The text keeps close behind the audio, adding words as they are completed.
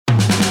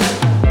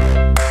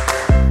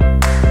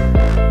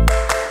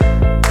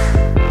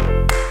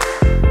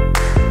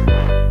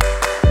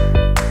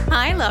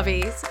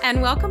ladies,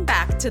 and welcome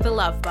back to The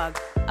Love Bug,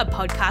 a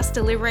podcast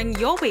delivering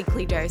your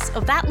weekly dose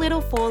of that little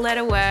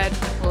four-letter word,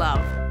 love.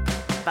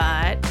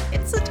 But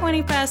it's the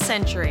 21st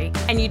century,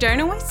 and you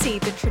don't always see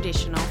the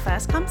traditional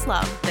first comes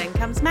love, then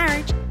comes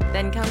marriage,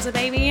 then comes a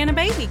baby in a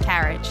baby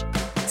carriage.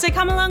 So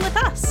come along with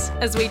us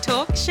as we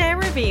talk, share,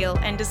 reveal,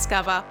 and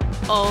discover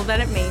all that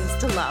it means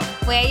to love.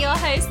 We're your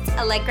hosts,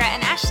 Allegra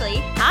and Ashley.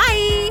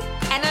 Hi!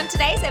 And on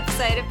today's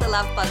episode of the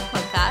Love Bug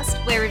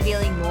podcast, we're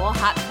revealing more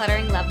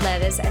heart-fluttering love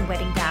letters and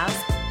wedding vows.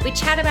 We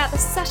chat about the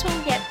subtle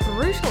yet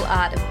brutal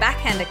art of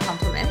backhanded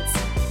compliments.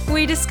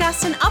 We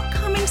discuss an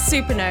upcoming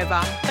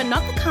supernova, but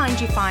not the kind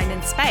you find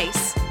in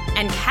space,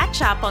 and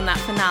catch up on that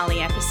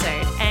finale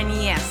episode. And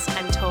yes,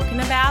 I'm talking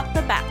about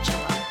The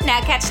Bachelor. Now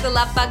catch the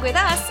Love Bug with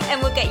us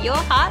and we'll get your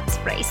hearts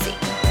racing.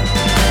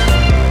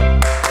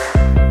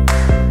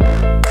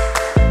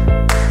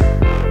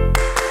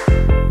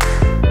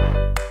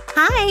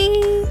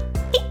 Hi!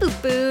 Hey,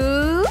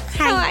 boo-boo.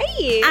 How are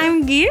you?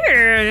 I'm good.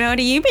 What have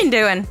you been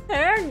doing?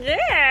 I'm good.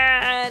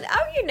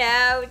 Oh, you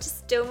know,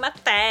 just doing my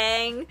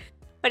thing.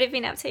 What have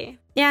you been up to?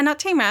 Yeah, not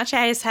too much.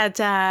 I just had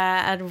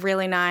a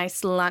really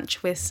nice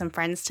lunch with some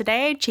friends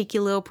today. Cheeky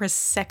little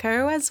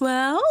Prosecco as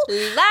well.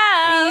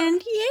 Love.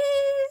 And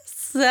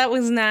yes, that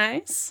was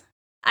nice.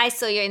 I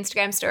saw your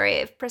Instagram story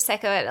of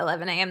Prosecco at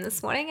 11 a.m.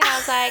 this morning and I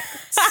was like,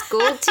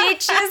 school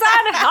teachers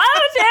on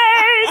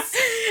holidays.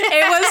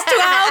 It was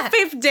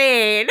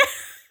 12:15.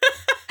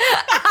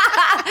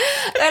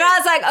 And I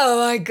was like, oh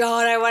my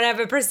God, I want to have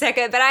a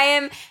Prosecco. But I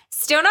am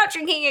still not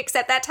drinking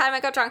except that time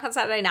I got drunk on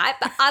Saturday night.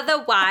 But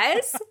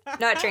otherwise,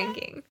 not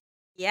drinking.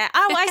 Yeah.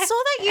 Oh, I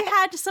saw that you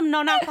had some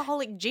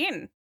non-alcoholic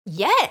gin.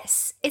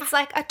 Yes. It's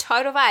like a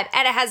total vibe.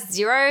 And it has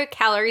 0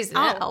 calories in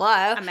it.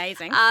 Hello.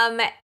 Amazing.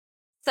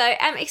 So,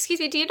 excuse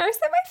me, do you notice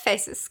that my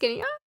face is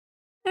skinnier? I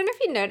don't know if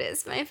you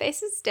noticed. My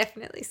face is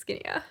definitely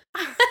skinnier.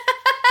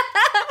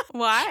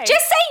 Why?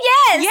 Just say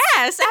yes.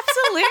 Yes,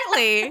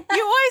 absolutely.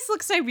 You always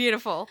look so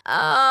beautiful. Oh,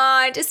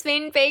 I've just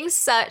been being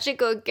such a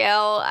good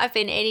girl. I've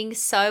been eating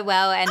so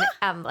well and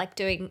like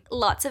doing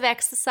lots of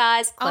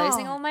exercise,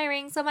 closing all my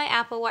rings on my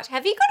Apple Watch.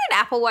 Have you got an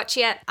Apple Watch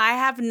yet? I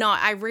have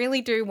not. I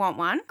really do want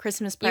one.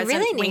 Christmas present. You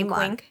really need wink,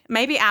 one. Wink.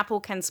 Maybe Apple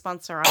can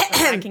sponsor us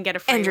and I can get a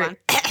free Andrew. one.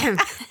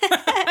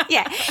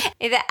 Yeah.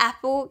 Either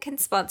Apple can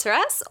sponsor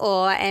us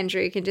or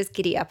Andrew can just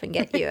giddy up and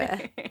get you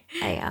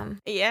Yeah.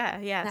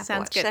 Apple Sounds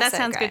Watch. good. That's That so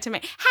sounds great. good to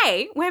me.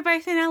 Hey, we're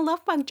both in our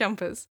Love Bug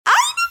jumpers. I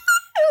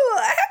know!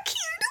 How cute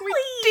are we?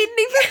 Didn't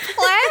even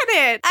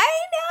plan it. I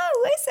know,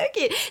 we're so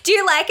cute. Do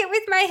you like it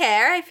with my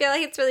hair? I feel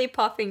like it's really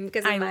popping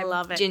because of my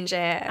love it. ginger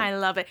hair. I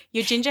love it.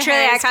 Your ginger Truly,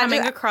 hair I is can't do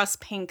coming that. across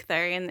pink though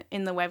in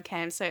the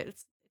webcam, so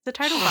it's a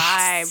total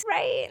vibe.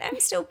 Right, I'm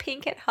still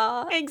pink at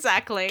heart.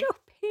 Exactly. Still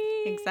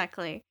pink.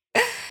 Exactly.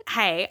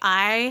 Hey,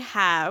 I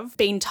have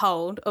been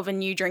told of a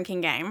new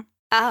drinking game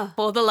Oh.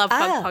 for the Love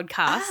Bug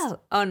podcast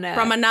Oh no.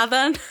 from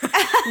another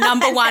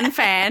number one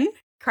fan,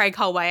 Craig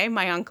Holway,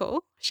 my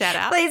uncle. Shout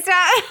out. Please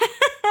don't.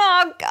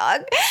 Oh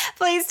God.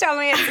 Please tell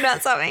me it's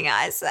not something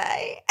I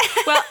say.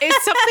 Well,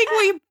 it's something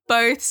we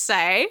both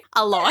say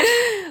a lot.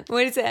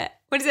 What is it?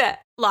 What is it?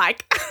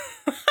 Like.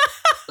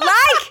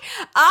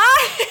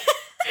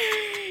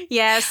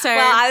 Yeah, so.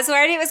 Well, I was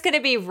worried it was going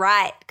to be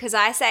right because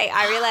I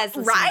realized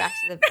listening Right? back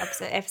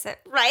to the episode,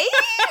 right?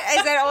 I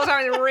said it all the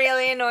time, it's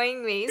really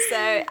annoying me.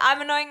 So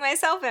I'm annoying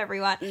myself,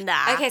 everyone.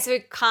 Nah. Okay, so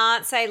we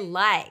can't say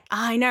like.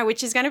 I know,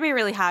 which is going to be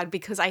really hard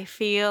because I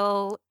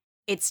feel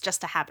it's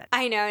just a habit.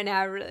 I know, now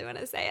I really want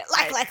to say it.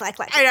 Like.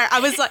 I know. I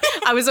was like,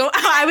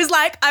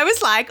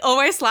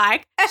 almost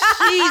like,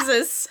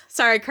 Jesus.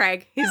 Sorry,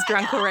 Craig. He's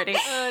drunk already.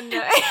 Oh,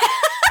 no.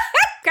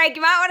 Craig,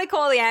 you might want to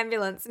call the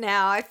ambulance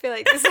now. I feel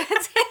like this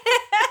is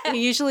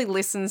He usually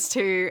listens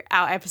to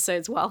our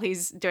episodes while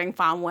he's doing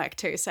farm work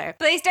too, so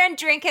Please don't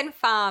drink and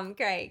farm,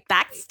 Craig.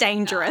 that's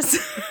dangerous.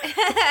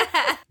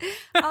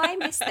 Oh, I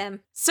miss them.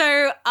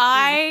 So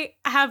I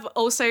have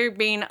also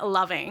been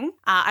loving,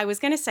 I was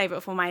going to save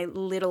it for my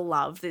little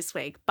love this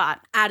week, but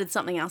added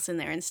something else in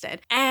there instead.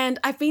 And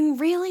I've been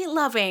really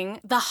loving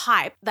the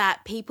hype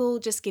that people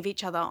just give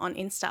each other on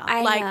Insta.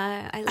 I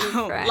know. I live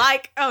for it.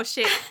 Oh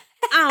shit.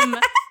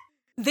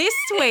 This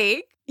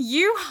week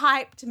you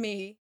hyped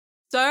me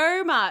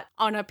so much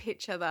on a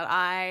picture that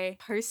I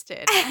posted.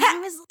 And I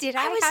was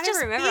I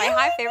just remember. I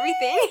hype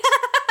everything.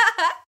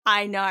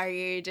 I know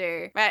you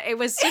do. But it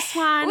was just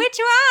one. Which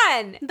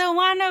one? The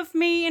one of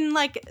me in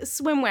like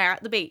swimwear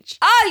at the beach.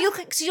 Oh, you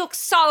look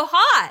so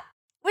hot.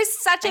 It was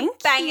such Thank a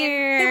banging.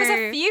 There was you.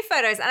 a few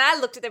photos and I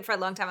looked at them for a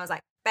long time. I was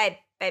like, babe.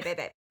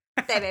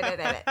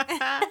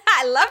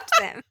 I loved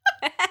them.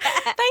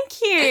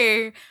 Thank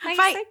you. Thanks,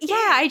 But, thank you.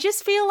 yeah, I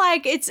just feel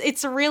like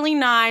it's really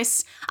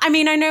nice. I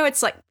mean, I know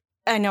it's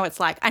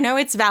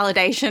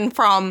validation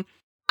from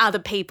other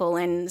people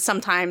and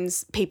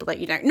sometimes people that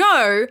you don't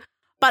know.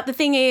 But the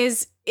thing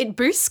is, it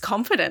boosts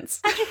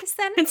confidence. 100%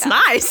 It's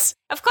nice.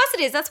 Of course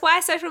it is. That's why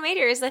social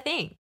media is the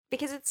thing.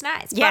 Because it's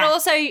nice. Yeah. But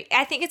also,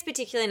 I think it's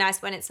particularly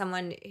nice when it's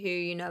someone who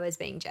you know is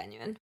being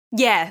genuine.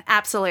 Yeah,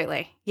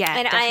 absolutely. Yeah,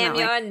 And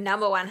definitely. I am your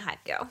number one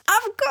hype girl.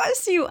 Of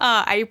course you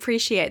are. I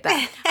appreciate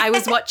that. I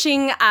was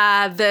watching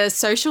the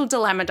Social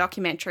Dilemma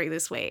documentary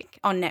this week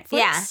on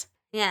Netflix.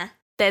 Yeah.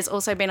 There's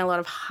also been a lot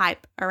of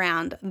hype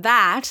around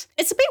that.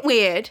 It's a bit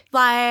weird.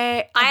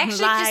 Like I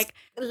actually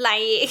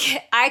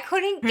I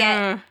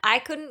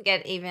couldn't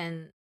get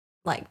even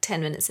like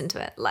 10 minutes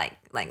into it. Like.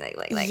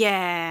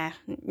 Yeah.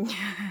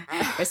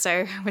 we're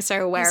so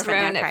aware of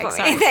it now, Craig.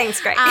 Sorry. Thanks,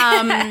 Greg.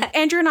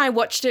 Andrew and I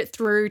watched it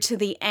through to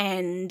the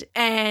end,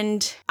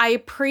 and I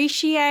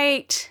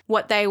appreciate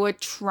what they were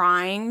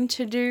trying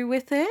to do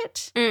with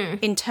it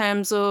in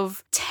terms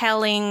of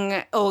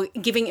telling or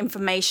giving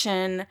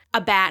information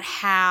about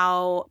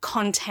how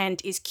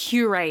content is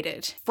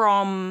curated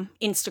from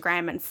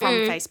Instagram and from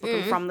Facebook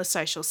and from the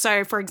social.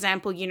 So, for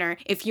example, you know,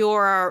 if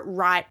you're a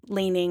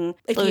right-leaning,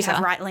 if you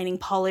have right-leaning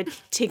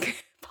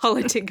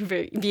politic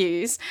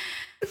views,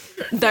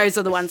 those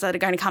are the ones that are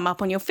going to come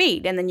up on your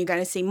feed. And then you're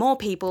going to see more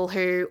people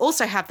who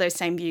also have those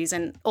same views,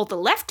 and all the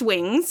left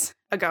wings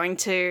are going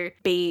to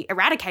be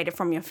eradicated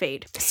from your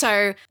feed.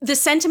 So the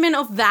sentiment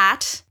of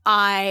that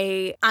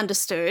I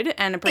understood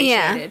and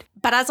appreciated.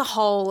 But as a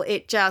whole,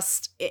 it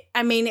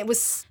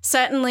was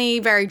certainly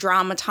very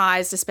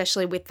dramatized,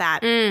 especially with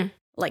that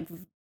like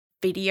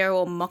video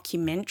or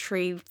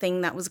mockumentary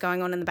thing that was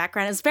going on in the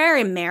background. It's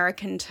very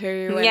American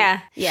too.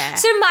 Yeah.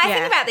 So my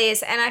thing about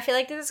this, and I feel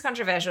like this is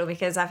controversial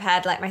because I've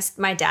had like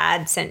my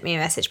dad sent me a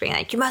message being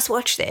like, you must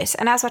watch this.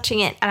 And I was watching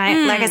it, and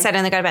I like I said,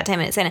 only got about 10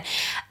 minutes in it.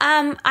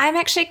 I'm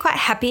actually quite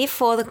happy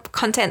for the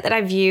content that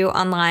I view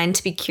online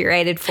to be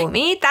curated for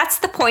me. That's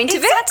the point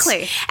of it.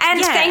 Exactly.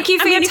 And thank you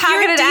for your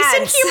targeted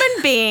ads. If you're a decent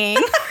human being,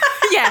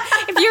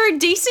 if you're a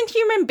decent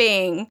human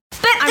being,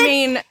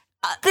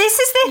 this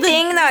is the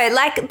thing though,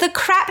 like the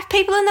crap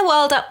people in the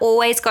world are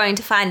always going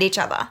to find each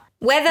other,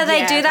 whether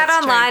they do that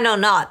online or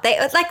not. They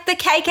like the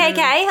KKK,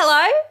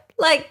 hello?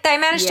 Like they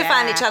managed to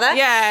find each other.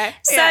 Yeah.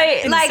 So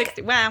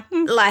wow.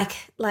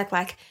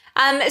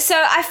 So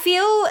I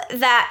feel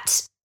that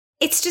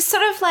it's just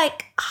sort of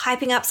like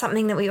hyping up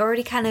something that we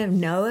already kind of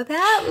know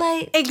about.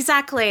 Like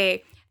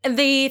exactly.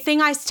 The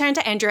thing I turned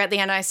to Andrew at the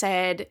end, I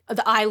said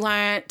that I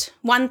learnt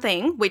one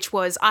thing, which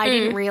was I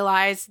didn't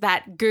realize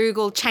that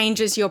Google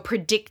changes your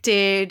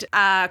predicted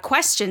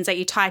questions that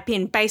you type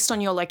in based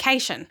on your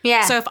location.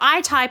 Yeah. So if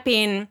I type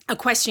in a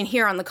question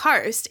here on the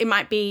coast, it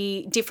might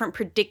be different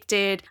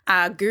predicted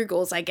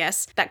Googles, I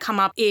guess, that come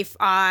up if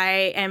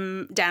I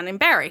am down in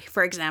Barrie,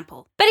 for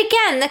example. But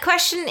again, the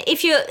question,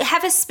 if you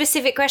have a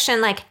specific question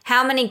like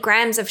how many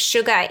grams of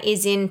sugar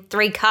is in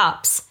 3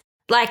 cups?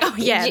 Like,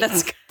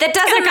 that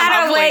doesn't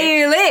matter where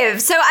you live.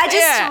 So I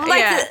just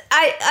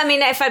I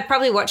mean, if I'd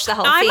probably watch the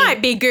whole thing. I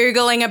might be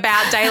Googling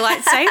about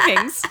daylight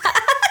savings.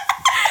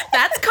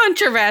 That's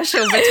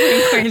controversial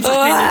between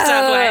Queensland and New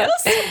South Wales.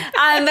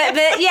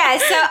 But yeah,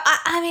 so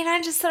I mean,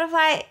 I'm just sort of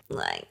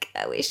like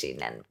I wish you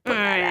didn't put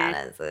that out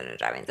as a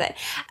driving thing.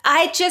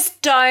 I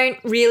just don't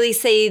really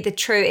see the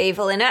true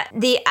evil in it.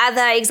 The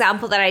other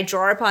example that I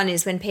draw upon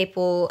is when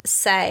people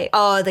say,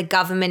 "Oh, the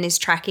government is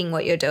tracking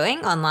what you're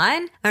doing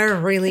online." I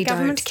really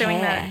don't care.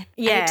 Doing that.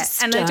 Yeah,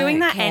 and they're doing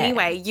that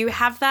anyway. You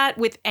have that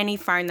with any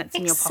phone that's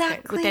in your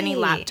pocket, with any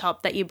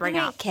laptop that you bring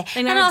up. Care.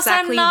 They know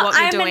exactly what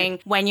you're doing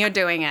when you're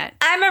doing it.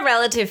 I'm a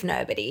relative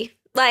nobody.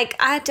 Like,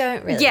 I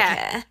don't really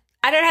care.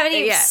 I don't have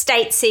any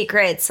state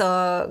secrets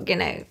or,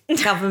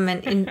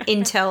 government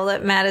intel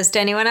that matters to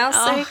anyone else.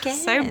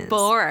 So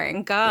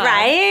boring. God.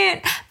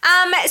 Right?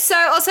 So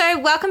also,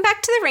 welcome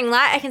back to the ring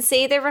light. I can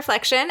see the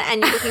reflection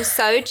and you're looking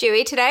so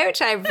dewy today,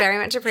 which I very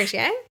much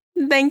appreciate.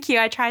 Thank you.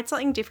 I tried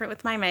something different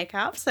with my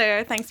makeup,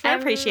 so thanks for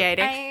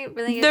appreciating. I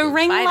really the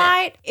ring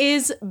light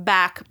is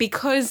back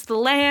because the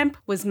lamp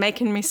was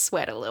making me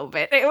sweat a little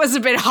bit. It was a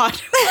bit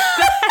hot.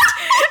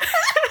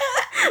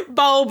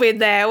 Bulb in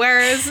there,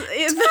 whereas the lights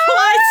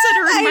that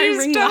are in my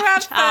ring light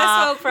have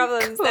first world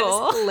problems. Cool.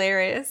 That is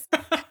hilarious.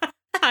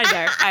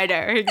 I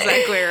know,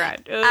 exactly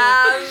right.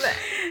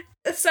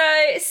 So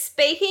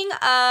speaking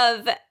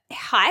of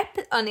hype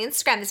on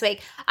Instagram this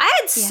week, I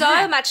had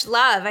so much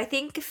love. I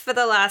think for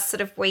the last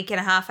sort of week and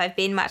a half, I've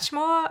been much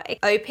more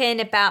open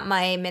about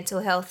my mental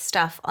health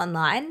stuff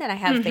online than I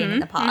have been in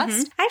the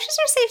past. I just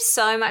received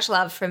so much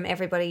love from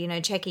everybody,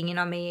 checking in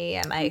on me,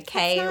 am I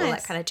okay, all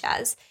that kind of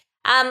jazz.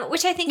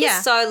 Which I think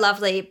is so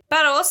lovely.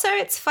 But also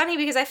it's funny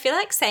because I feel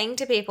like saying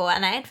to people,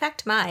 and I in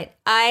fact might,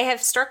 I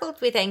have struggled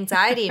with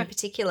anxiety in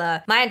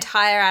particular my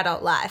entire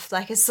adult life.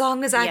 Like as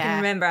long as I can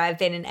remember, I've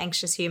been an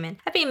anxious human.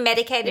 I've been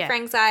medicated for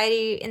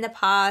anxiety in the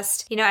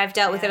past. I've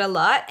dealt with it a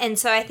lot. And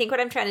so I think what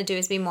I'm trying to do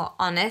is be more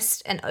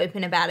honest and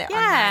open about it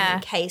online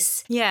in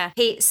case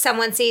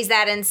someone sees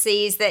that and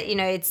sees that,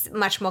 it's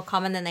much more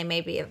common than they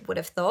maybe would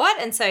have thought.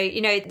 And so,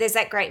 there's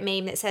that great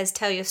meme that says,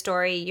 tell your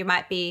story. You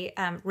might be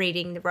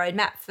reading the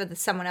roadmap for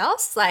someone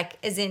else, like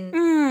as in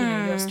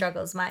your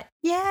struggles might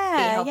be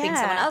helping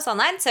someone else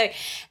online. So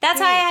that's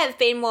how I have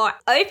been more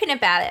open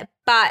about it.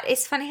 But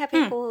it's funny how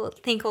people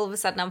think all of a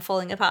sudden I'm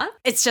falling apart.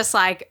 It's just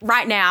like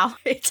right now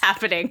it's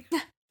happening.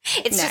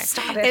 It's just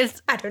started.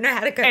 I don't know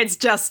how to go. It's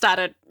just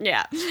started.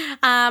 Yeah.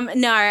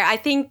 No, I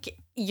think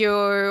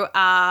you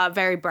are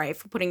very brave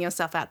for putting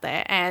yourself out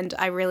there, and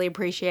I really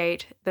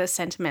appreciate the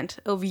sentiment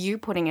of you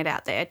putting it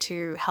out there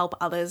to help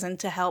others and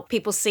to help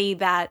people see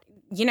that,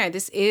 you know,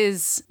 this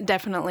is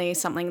definitely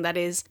something that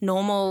is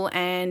normal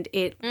and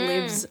it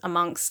lives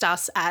amongst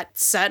us at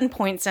certain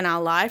points in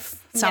our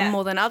life, some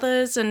more than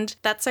others, and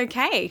that's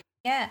okay.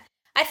 Yeah.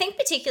 I think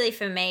particularly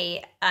for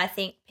me, I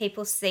think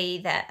people see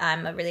that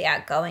I'm a really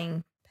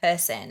outgoing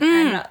person.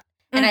 I'm not,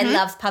 and I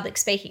love public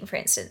speaking, for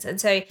instance.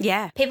 And so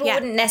people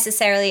wouldn't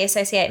necessarily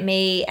associate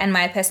me and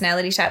my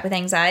personality type with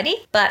anxiety,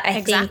 but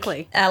I think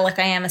like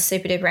I am a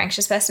super duper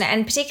anxious person.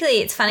 And particularly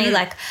it's funny,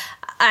 like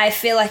I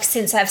feel like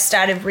since I've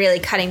started really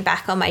cutting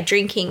back on my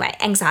drinking, my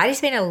anxiety's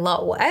been a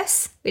lot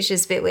worse, which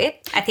is a bit weird.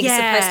 I think it's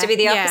supposed to be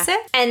the opposite.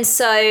 And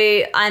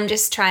so I'm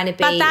just trying to be.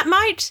 But that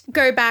might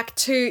go back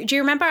to, do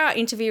you remember our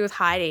interview with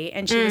Heidi?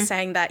 And she was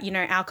saying that, you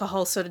know,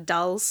 alcohol sort of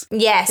dulls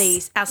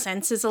our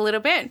senses a little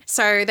bit.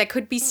 So there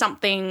could be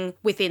something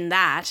within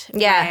that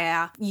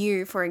where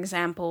you, for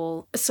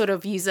example, sort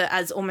of use it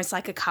as almost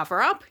like a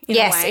cover-up in a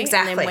way.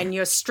 Exactly. And then when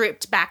you're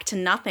stripped back to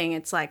nothing,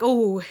 it's like,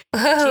 oh,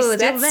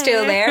 that's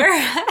still there.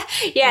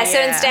 So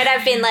instead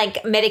I've been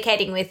like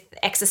medicating with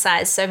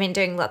exercise. So I've been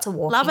doing lots of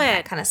walking,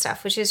 that kind of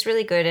stuff, which is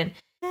really good. And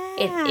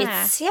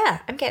it's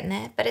I'm getting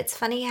there. But it's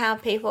funny how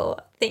people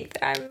think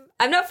that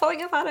I'm not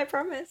falling apart, I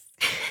promise.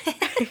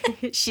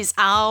 She's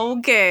all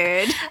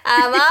good.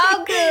 I'm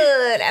all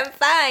good. I'm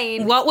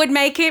fine. What would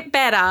make it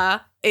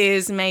better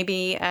is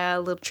maybe a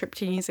little trip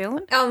to New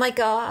Zealand. Oh my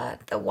God,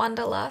 the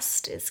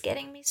wanderlust is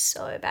getting me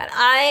so bad.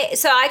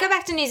 I go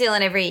back to New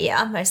Zealand every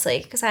year, mostly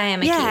because I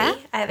am a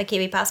Kiwi. I have a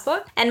Kiwi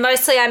passport. And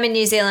mostly I'm in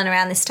New Zealand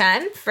around this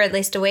time for at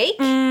least a week.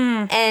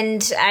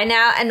 And I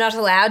now am not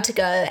allowed to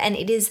go, and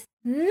it is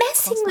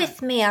messing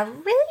with me. I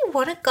really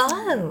want to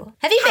go.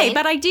 Have you been?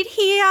 But I did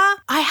hear,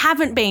 I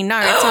haven't been. No,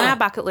 it's on our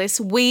bucket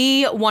list.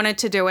 We wanted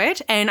to do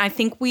it, and I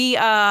think we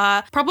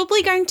are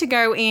probably going to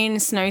go in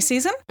snow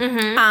season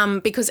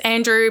because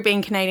Andrew,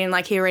 being Canadian,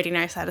 like he already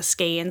knows how to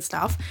ski and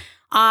stuff.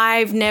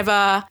 I've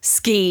never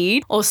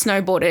skied or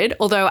snowboarded,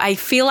 although I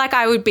feel like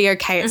I would be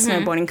okay at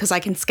snowboarding because I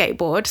can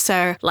skateboard.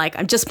 So, like,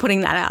 I'm just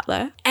putting that out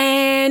there.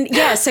 And,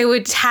 so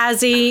we're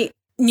Tassie,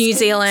 New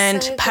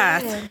Zealand,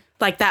 Perth. Good.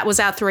 Like that was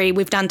our 3.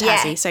 We've done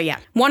Tassie. So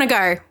want to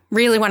go.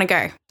 Really want to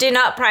go. Do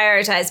not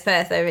prioritise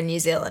Perth over New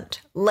Zealand.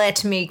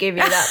 Let me give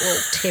you that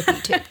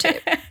little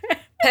tip.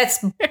 Perth's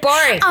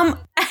boring.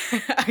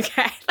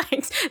 Okay,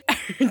 thanks.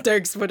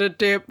 Thanks for the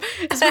tip.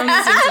 It's from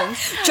The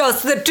Simpsons.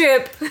 Just the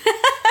tip.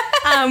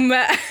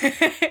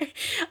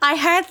 I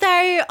heard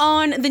though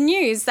on the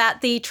news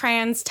that the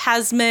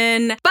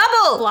Trans-Tasman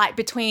bubble flight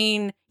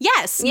between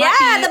might be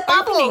the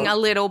bubble opening a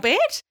little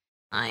bit.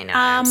 I know.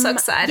 I'm so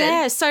excited.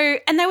 Yeah. So,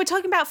 and they were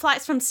talking about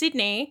flights from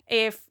Sydney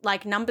if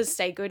like numbers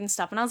stay good and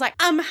stuff. And I was like,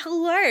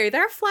 hello,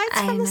 there are flights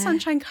from the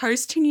Sunshine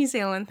Coast to New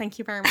Zealand. Thank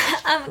you very much.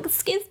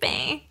 Excuse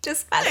me.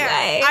 Just by the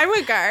way. I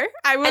would go.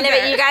 I know,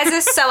 but you guys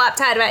are so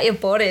uptight about your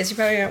borders. You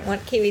probably don't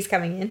want Kiwis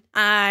coming in.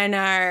 I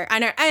know.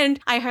 And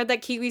I heard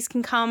that Kiwis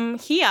can come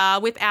here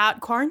without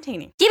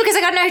quarantining. Yeah, because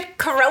I got no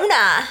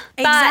corona.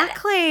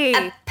 Exactly.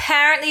 But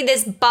apparently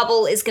this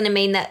bubble is going to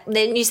mean that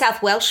the New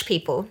South Welsh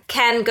people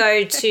can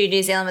go to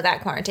New Zealand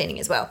without quarantining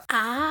as well.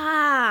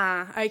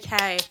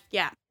 Okay.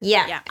 Yeah.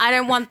 Yeah. I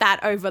don't want that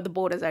over the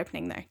borders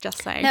opening though,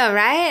 just saying. No,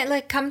 right?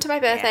 Like, come to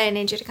my birthday. I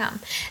need you to come.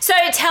 So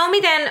tell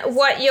me then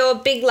what your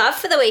big love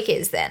for the week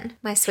is then,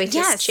 my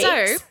sweetest cheeks.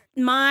 So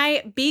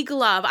my big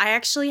love, I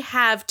actually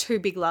have 2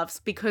 big loves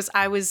because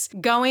I was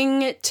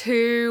going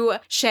to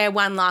share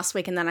one last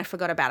week and then I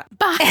forgot about it.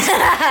 But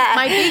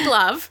my big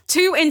love,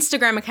 2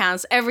 Instagram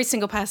accounts every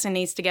single person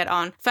needs to get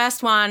on.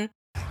 First one.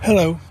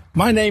 Hello,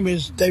 my name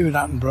is David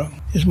Attenborough.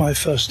 It's my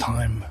first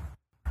time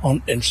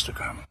on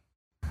Instagram.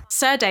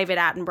 Sir David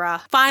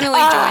Attenborough finally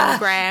joined the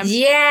gram.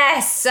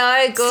 Yes,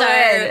 so good.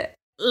 So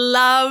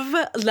love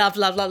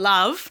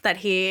that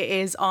he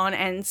is on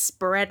and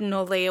spreading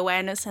all the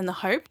awareness and the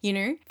hope, you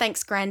know.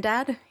 Thanks,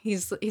 Granddad.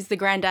 He's the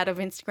granddad of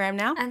Instagram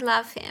now. I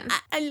love him.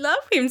 I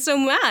love him so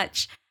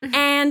much.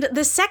 And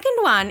the second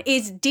one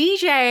is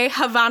DJ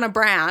Havana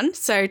Brown.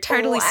 So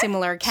totally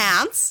similar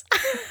accounts.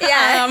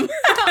 Yeah,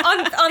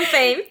 on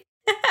theme.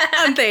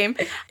 On theme.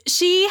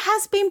 She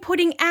has been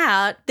putting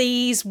out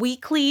these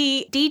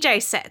weekly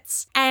DJ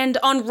sets, and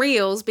on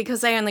Reels,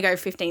 because they only go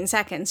 15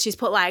 seconds, she's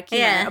put like, you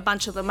know, a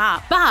bunch of them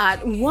up.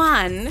 But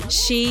one,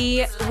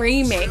 she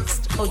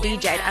remixed or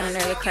DJ'd, I don't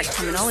know the correct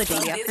terminology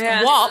here,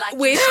 WAP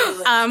with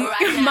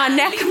My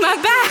Neck, My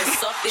Back.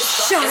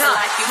 Shut up.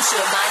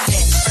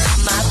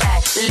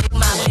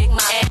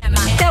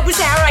 That was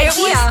our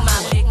idea.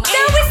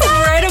 That was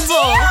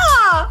incredible.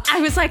 I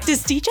was like,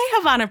 does DJ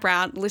Havana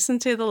Brown listen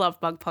to the Love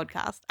Bug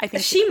podcast? I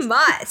think she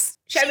must.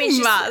 She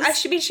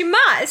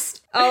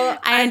must. Oh,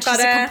 and she's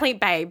a complete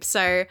babe.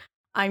 So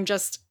I'm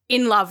just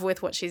in love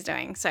with what she's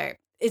doing. So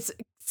it's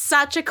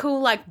such a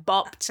cool like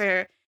bop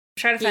to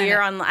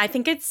hear on. I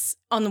think it's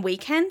on the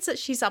weekends that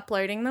she's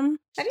uploading them.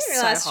 I didn't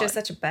realize she was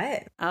such a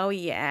babe. Oh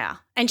yeah,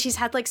 and she's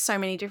had like so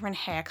many different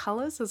hair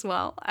colors as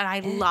well, and I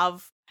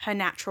love her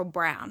natural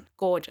brown.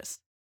 Gorgeous.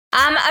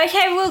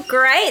 Okay, well,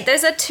 great.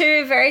 Those are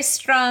two very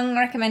strong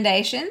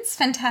recommendations.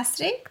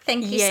 Fantastic.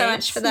 Thank you so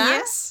much for that.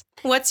 Yes.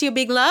 What's your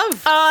big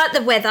love?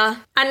 The weather.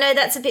 I know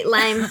that's a bit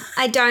lame.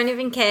 I don't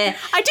even care.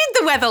 I did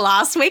the weather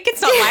last week.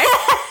 It's not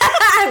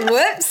lame.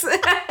 Whoops.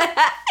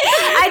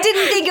 I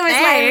didn't think it was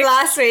lame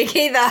last week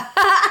either.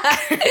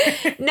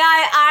 No,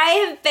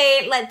 I have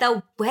been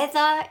the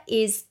weather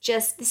is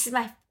just, this is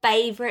my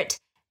favorite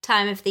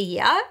time of the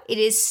year. It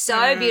is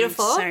so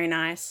beautiful. So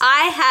nice.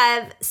 I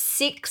have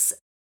 6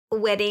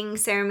 wedding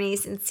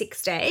ceremonies in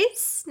 6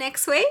 days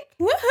next week.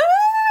 Woohoo!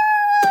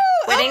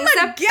 Weddings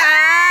are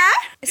back.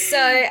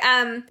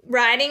 So,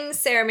 writing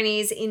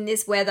ceremonies in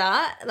this weather,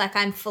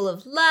 I'm full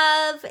of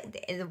love.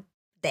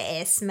 The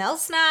air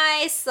smells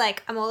nice.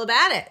 I'm all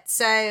about it.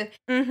 So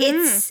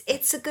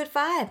it's a good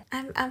vibe.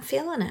 I'm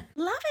feeling it.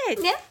 Love it.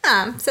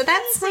 Yeah. So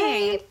that's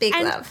my big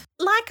love.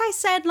 Like I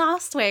said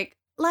last week,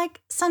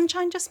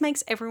 sunshine just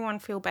makes everyone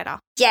feel better.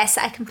 Yes,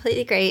 I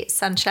completely agree.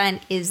 Sunshine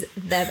is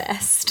the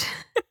best.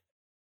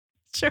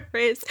 Sure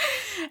is.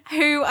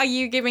 Who are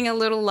you giving a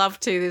little love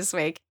to this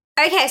week?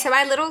 Okay, so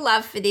my little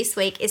love for this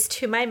week is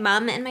to my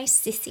mum and my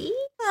sissy.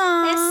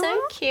 Aww, they're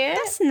so cute.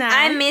 That's nice.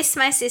 I miss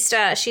my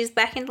sister. She's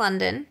back in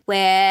London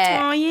where...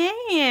 Oh,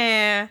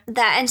 yeah.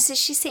 And so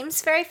she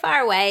seems very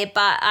far away,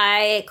 but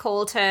I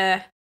called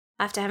her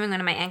after having one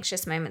of my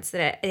anxious moments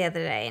the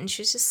other day, and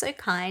she was just so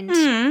kind.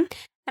 And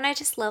I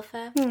just love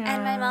her. Aww.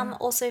 And my mum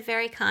also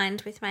very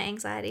kind with my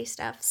anxiety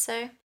stuff.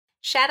 So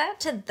shout out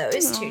to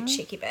those two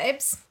cheeky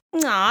babes.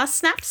 Aw,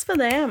 snaps for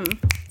them.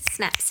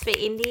 Snaps for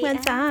Indy. Well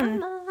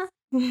done.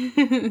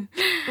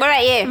 What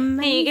about you? Amazing.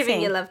 Who are you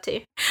giving your love to?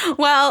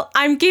 Well,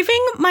 I'm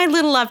giving my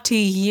little love to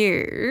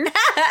you.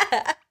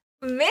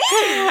 Me?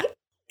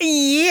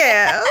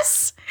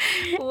 Yes.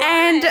 Why?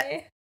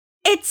 And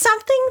it's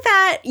something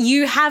that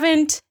you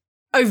haven't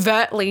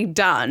overtly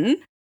done.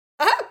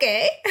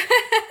 Okay.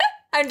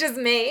 I'm just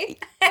me.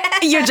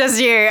 You're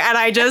just you, and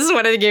I just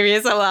wanted to give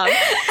you some love.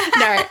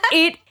 No,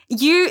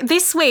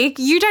 this week,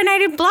 you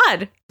donated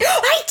blood.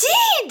 I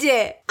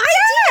did.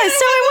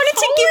 So I wanted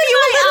to give you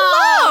a little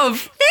love.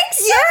 Thanks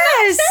so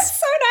much. That's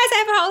so nice. I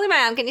have a hole in my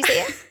arm. Can you see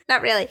it?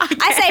 Not really. I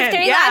saved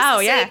 3 lives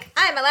this week.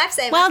 I'm a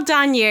lifesaver. Well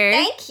done, you.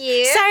 Thank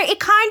you. So it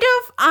kind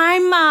of,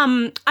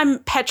 I'm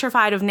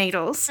petrified of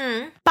needles,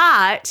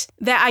 but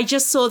I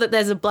just saw that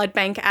there's a blood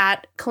bank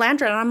at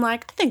Calandra, and I'm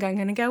like, I think I'm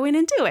going to go in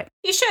and do it.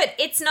 You should.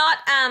 It's not,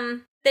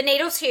 the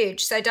needle's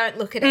huge, so don't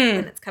look at it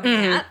when it's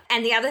coming out.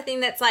 And the other thing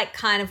that's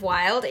kind of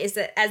wild is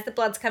that as the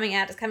blood's coming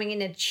out, it's coming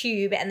in a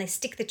tube, and they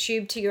stick the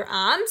tube to your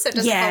arm so it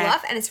doesn't fall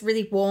off, and it's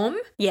really warm.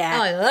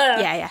 Yeah.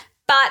 Yeah.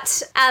 But,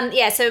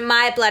 so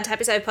my blood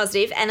type is O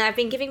positive, and I've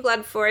been giving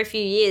blood for a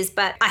few years,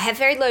 but I have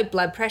very low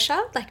blood pressure.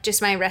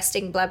 Just my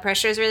resting blood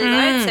pressure is really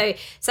low, so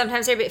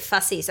sometimes they're a bit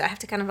fussy, so I have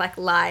to kind of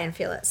lie and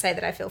say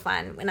that I feel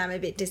fine when I'm a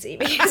bit dizzy,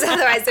 because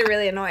otherwise they're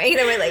really annoying.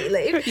 They won't let you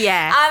leave.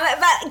 Yeah.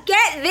 But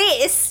get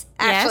this,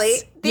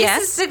 Ashley.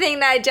 This is the thing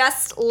that I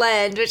just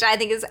learned, which I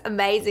think is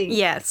amazing.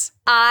 Yes.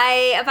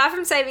 Apart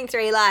from saving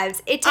 3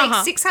 lives, it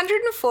takes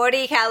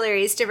 640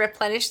 calories to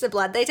replenish the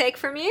blood they take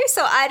from you.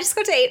 So I just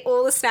got to eat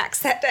all the snacks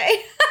that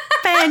day.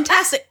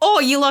 Fantastic. Oh,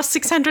 you lost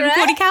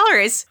 640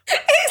 calories.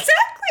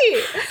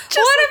 Exactly.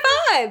 What a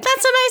vibe.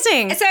 That's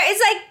amazing. So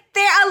it's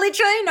there are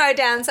literally no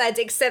downsides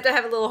except I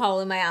have a little hole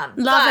in my arm.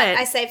 Love but it.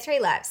 I saved 3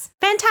 lives.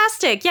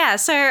 Fantastic. Yeah,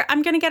 so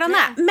I'm going to get on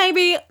that.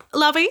 Maybe,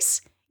 lovies,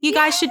 you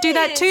guys should do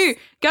that too.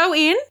 Go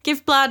in,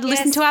 give blood,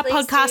 listen to our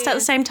podcast at the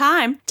same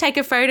time, take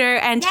a photo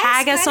and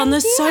tag us on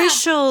the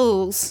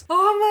socials.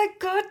 Oh my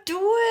God, do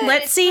it.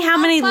 Let's see how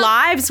many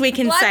lives we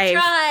can save.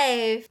 Blood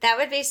drive. That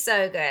would be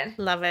so good.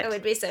 Love it. It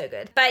would be so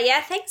good. But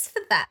yeah, thanks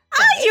for that.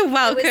 Oh, you're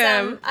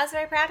welcome. I was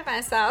very proud of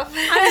myself.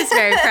 I was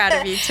very proud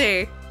of you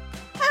too.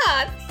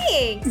 Oh,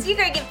 thanks. You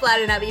go give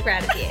blood and I'll be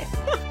proud of you.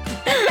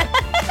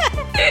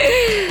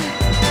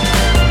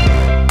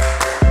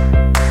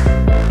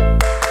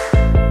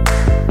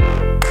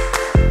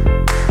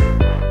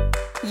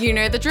 You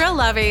know the drill,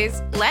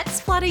 lovies. Let's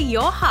flutter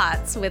your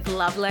hearts with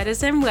love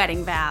letters and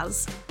wedding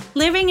vows.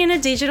 Living in a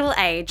digital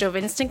age of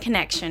instant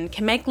connection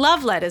can make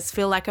love letters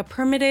feel like a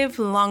primitive,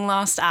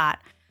 long-lost art.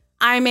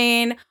 I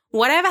mean,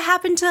 whatever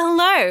happened to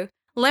hello?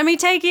 Let me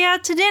take you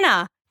out to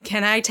dinner.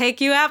 Can I take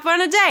you out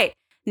on a date?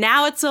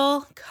 Now it's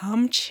all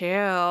come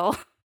chill.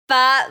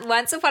 But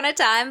once upon a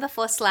time,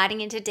 before sliding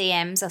into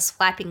DMs or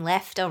swiping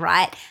left or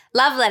right,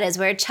 love letters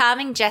were a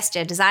charming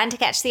gesture designed to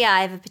catch the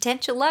eye of a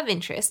potential love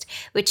interest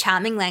with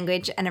charming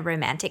language and a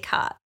romantic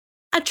heart.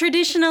 A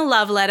traditional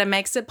love letter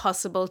makes it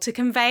possible to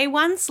convey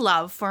one's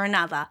love for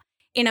another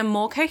in a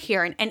more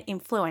coherent and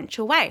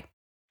influential way.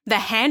 The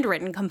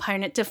handwritten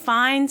component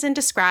defines and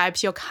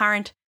describes your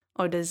current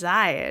or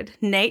desired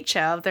nature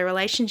of the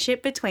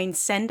relationship between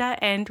sender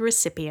and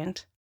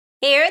recipient.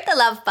 Here at The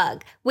Love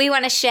Bug, we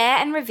want to share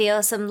and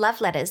reveal some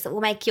love letters that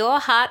will make your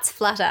hearts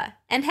flutter.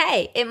 And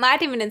hey, it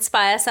might even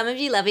inspire some of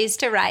you lovies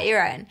to write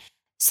your own.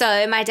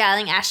 So, my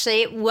darling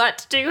Ashley,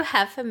 what do you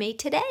have for me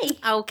today?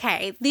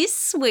 Okay,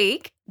 this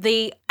week,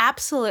 the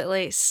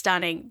absolutely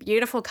stunning,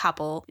 beautiful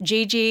couple,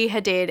 Gigi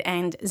Hadid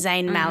and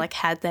Zayn Malik,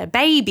 had their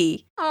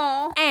baby.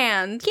 Oh,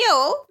 And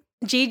cute.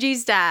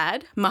 Gigi's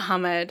dad,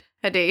 Muhammad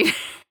Hadid,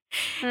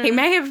 he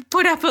may have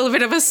put up a little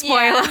bit of a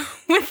spoiler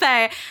with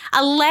a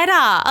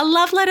letter, a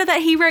love letter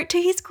that he wrote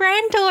to his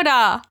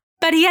granddaughter.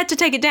 But he had to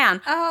take it down.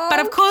 Oh,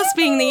 but of course,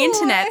 being the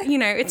internet, you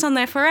know, it's on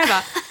there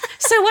forever.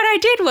 So what I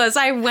did was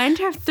I went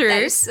through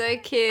That is so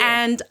cute.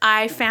 and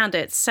I found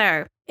it.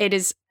 So it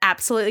is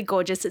absolutely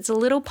gorgeous. It's a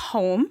little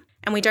poem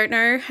and we don't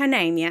know her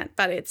name yet,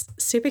 but it's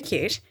super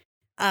cute.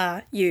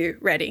 Are you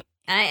ready?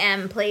 I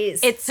am,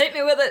 please. It's- Hit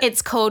me with it.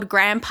 It's called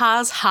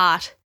Grandpa's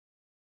Heart.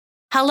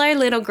 Hello,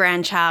 little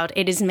grandchild.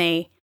 It is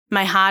me.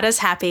 My heart as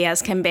happy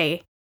as can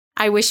be.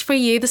 I wish for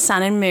you the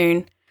sun and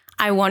moon.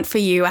 I want for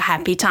you a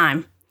happy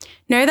time.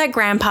 Know that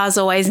Grandpa's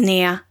always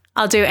near.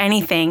 I'll do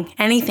anything,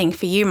 anything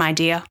for you, my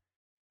dear.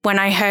 When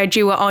I heard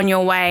you were on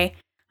your way,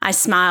 I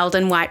smiled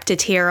and wiped a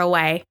tear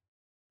away.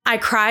 I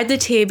cried the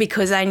tear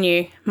because I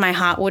knew my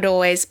heart would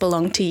always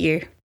belong to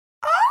you.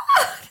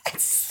 Oh,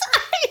 that's so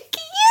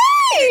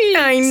cute.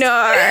 I know.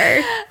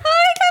 Oh my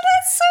God,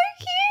 that's so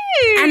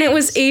cute. And it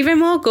was even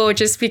more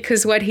gorgeous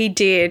because what he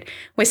did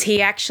was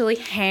he actually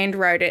hand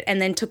wrote it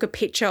and then took a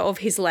picture of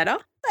his letter.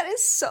 That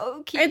is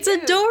so cute. It's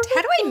adorable.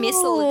 How do I miss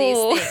all of these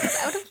things?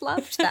 I would have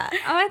loved that.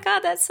 Oh my God,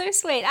 that's so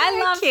sweet. I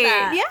love Cute.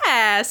 that.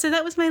 Yeah, so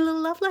that was my little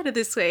love letter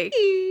this week.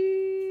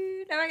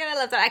 Cute. Oh my God, I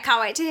love that. I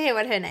can't wait to hear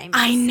what her name is.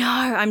 I know,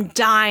 I'm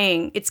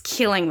dying. It's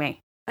killing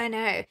me. I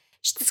know.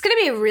 It's going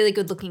to be a really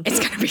good looking It's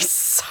going to be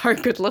so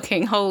good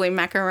looking. Holy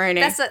macaroni.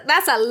 That's a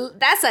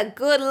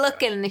good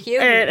looking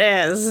human. It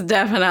is,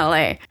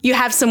 definitely. You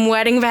have some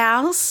wedding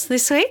vows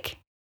this week?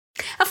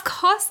 Of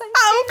course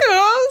I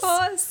do. Of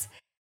course.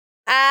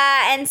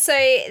 And so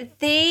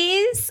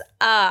these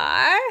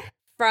are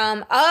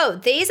from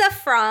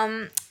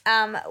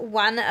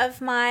one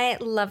of my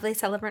lovely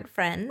celebrant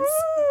friends.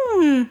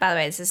 By the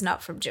way, this is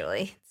not from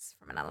Julie. It's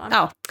from another one.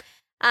 Oh.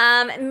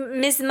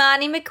 Ms.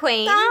 Marnie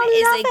McQueen Oh,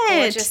 is love a it.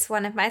 gorgeous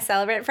one of my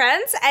celebrant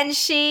friends, and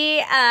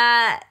she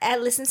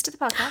listens to the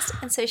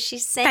podcast, and so she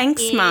sent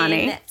Thanks, in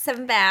Marnie.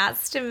 some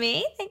vows to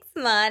me. Thanks,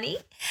 Marnie.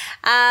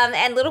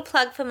 And little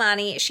plug for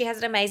Marnie, she has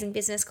an amazing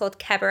business called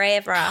Cabaret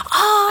of Wrath.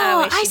 Oh,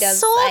 where I she does,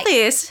 saw like,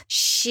 this.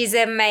 She's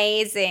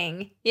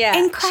amazing. Yeah,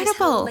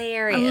 Incredible. She's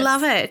hilarious. I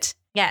love it.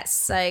 Yes,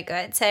 so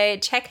good. So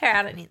check her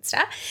out on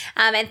Insta.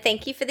 And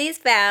thank you for these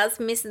vows,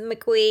 Mrs.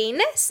 McQueen.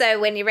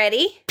 So when you're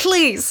ready,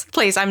 Please,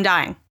 I'm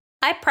dying.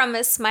 I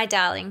promise, my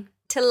darling,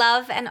 to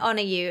love and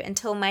honour you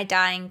until my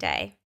dying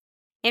day.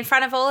 In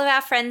front of all of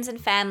our friends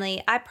and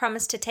family, I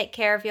promise to take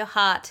care of your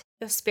heart,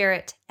 your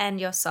spirit, and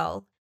your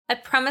soul. I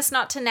promise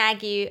not to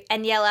nag you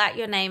and yell out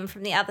your name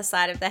from the other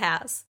side of the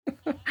house.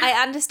 I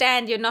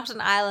understand you're not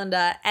an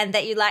islander and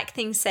that you like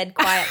things said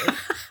quietly.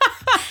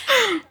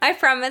 I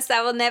promise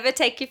I will never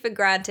take you for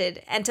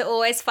granted and to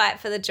always fight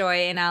for the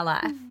joy in our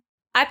life.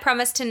 I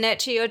promise to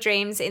nurture your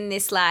dreams in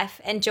this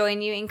life and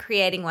join you in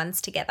creating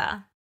ones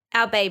together.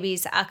 Our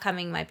babies are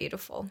coming, my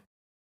beautiful.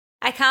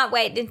 I can't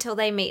wait until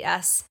they meet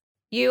us.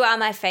 You are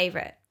my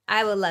favourite.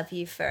 I will love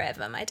you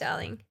forever, my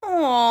darling.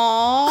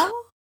 Aww.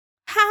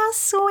 How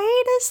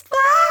sweet is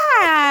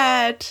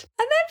that?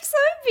 And that's so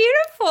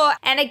beautiful.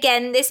 And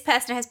again, this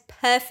person has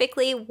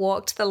perfectly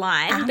walked the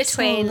line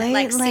between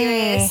like Absolutely.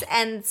 serious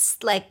and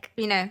like,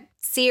 you know,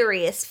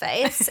 serious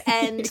face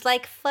and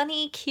like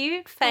funny,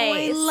 cute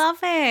face. Oh, I love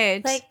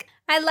it. Like,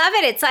 I love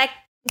it. It's like,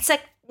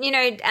 you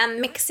know,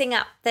 mixing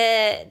up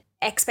the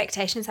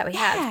expectations that we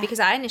have, because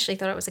I initially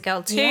thought it was a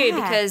girl too, Yeah.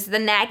 because the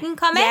nagging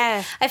comment,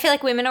 Yeah. I feel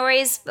like women are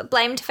always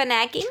blamed for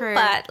nagging, True.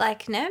 but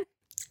like, no.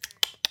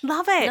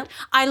 Love it. Nope.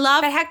 I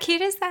love But how cute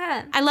is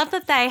that? I love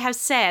that they have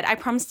said, I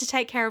promise to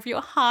take care of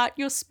your heart,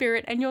 your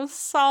spirit, and your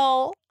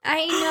soul.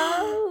 I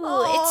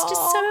know. It's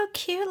just so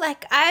cute.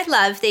 Like, I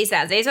love these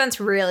ones. These ones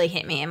really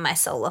hit me in my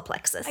solar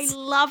plexus. I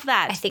love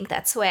that. I think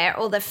that's where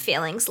all the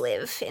feelings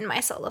live, in my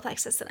solar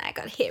plexus, and I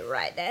got hit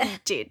right there.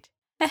 did.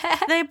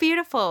 They're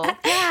beautiful. Yeah.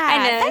 I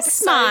know. Thanks,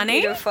 so Marnie.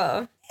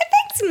 beautiful.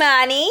 Thanks,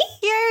 Marnie.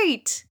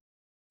 Cute.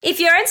 If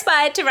you're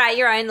inspired to write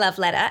your own love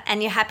letter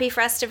and you're happy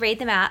for us to read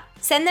them out,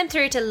 send them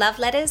through to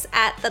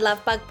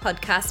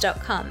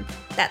loveletters@thelovebugpodcast.com.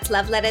 That's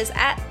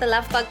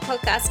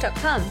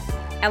loveletters@thelovebugpodcast.com.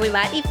 And we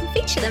might even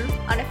feature them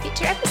on a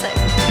future episode.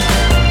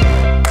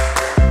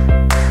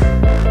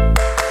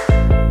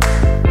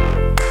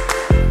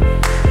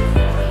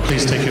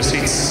 Please take your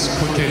seats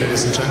quickly,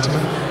 ladies and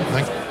gentlemen.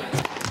 Thank you.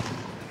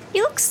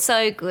 You look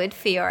so good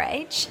for your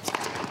age.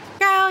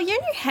 Girl, your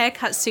new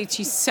haircut suits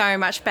you so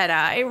much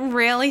better. It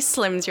really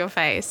slims your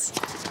face.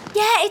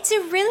 Yeah, it's a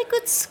really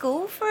good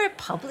school for a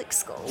public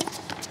school.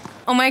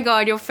 Oh my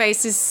God, your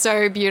face is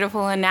so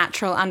beautiful and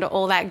natural under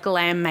all that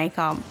glam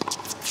makeup.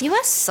 You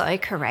are so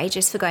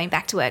courageous for going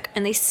back to work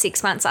only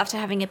 6 months after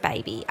having a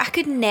baby. I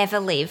could never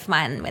leave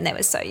mine when they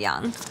were so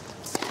young.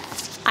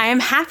 I am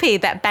happy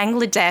that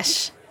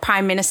Bangladesh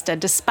Prime Minister,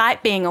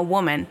 despite being a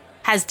woman,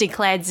 has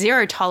declared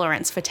zero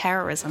tolerance for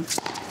terrorism.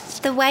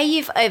 The way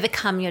you've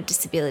overcome your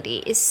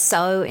disability is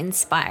so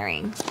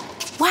inspiring.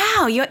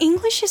 Wow, your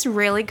English is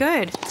really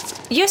good.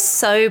 You're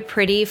so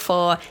pretty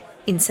for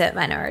insert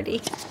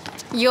minority.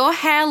 Your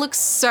hair looks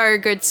so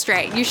good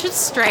straight. You should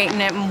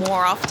straighten it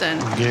more often.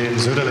 Ge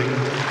Söderling.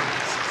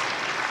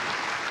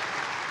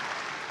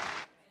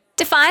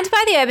 Defined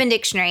by the Urban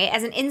Dictionary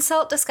as an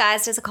insult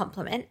disguised as a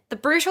compliment, the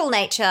brutal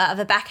nature of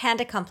a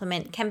backhanded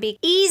compliment can be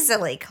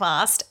easily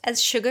classed as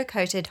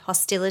sugar-coated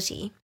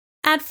hostility.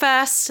 At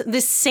first,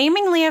 this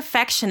seemingly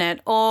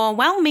affectionate or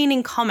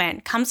well-meaning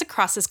comment comes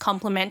across as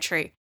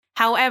complimentary.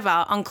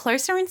 However, on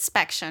closer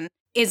inspection,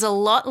 is a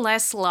lot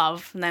less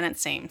love than it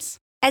seems.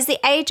 As the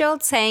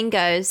age-old saying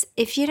goes,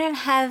 if you don't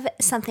have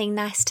something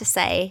nice to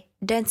say,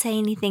 don't say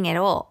anything at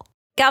all.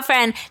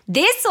 Girlfriend,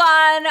 this is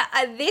an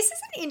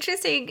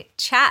interesting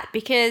chat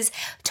because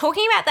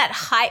talking about that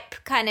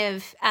hype kind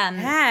of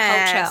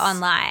culture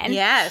online,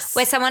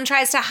 where someone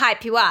tries to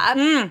hype you up,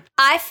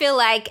 I feel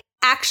like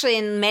actually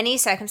in many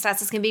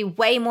circumstances can be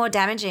way more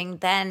damaging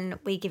than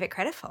we give it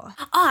credit for.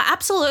 Oh,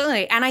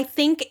 absolutely. And I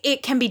think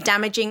it can be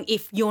damaging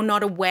if you're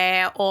not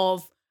aware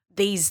of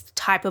these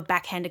type of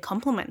backhanded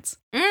compliments.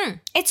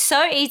 It's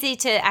so easy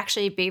to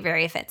actually be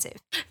very offensive.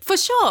 For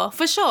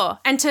sure.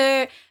 And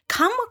to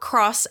come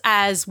across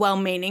as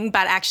well-meaning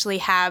but actually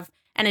have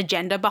an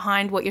agenda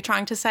behind what you're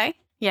trying to say.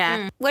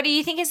 Yeah. What do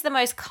you think is the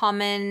most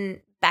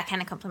common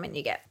backhanded compliment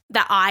you get?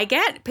 That I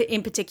get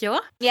in particular?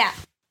 Yeah.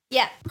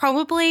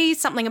 Probably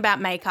something about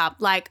makeup.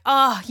 Like,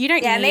 oh, you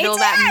don't need all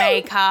that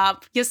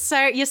makeup. You're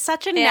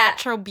such a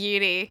natural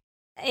beauty.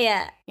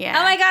 Yeah.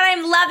 Oh my God,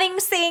 I'm loving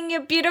seeing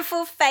your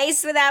beautiful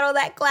face without all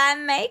that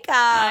glam makeup.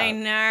 I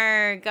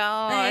know.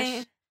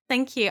 Gosh.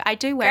 Thank you. I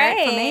do wear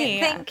it for me.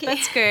 Thank you.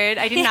 That's good.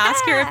 I didn't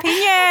ask your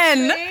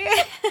opinion.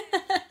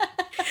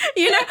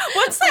 You know,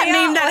 what's that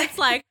meme that it's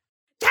like,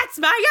 that's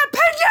my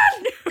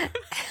opinion?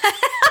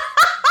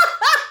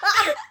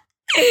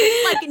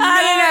 Like, no,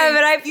 I don't know,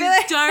 but I feel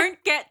you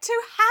don't get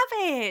to have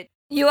it.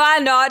 You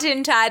are not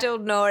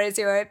entitled, nor is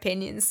your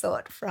opinion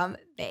sought from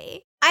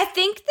me. I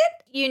think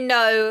that you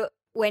know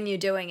when you're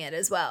doing it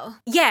as well.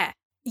 Yeah.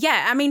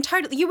 I mean,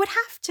 totally. You would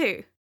have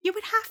to.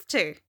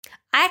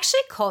 I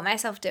actually caught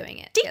myself doing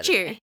it. Did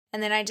you?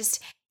 And then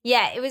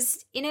it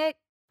was in a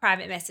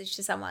private message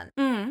to someone.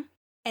 And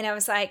I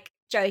was like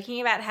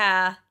joking about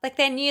how, like,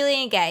 they're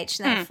newly engaged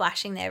and they're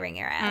flashing their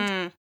ring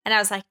around. And I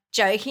was like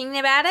joking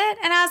about it.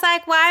 And I was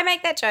like, why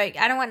make that joke?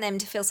 I don't want them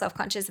to feel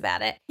self-conscious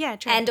about it. Yeah,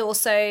 true. And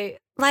also,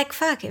 like,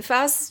 fuck, if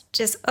I was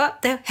just,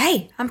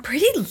 hey, I'm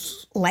pretty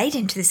late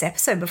into this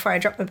episode before I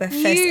drop my first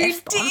F-bomb. You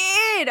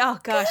did. Oh,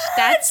 gosh.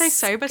 That's so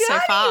sober so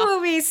far. Scotty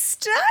will be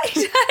stoked.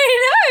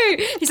 I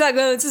know. He's like,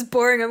 this is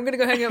boring. I'm going to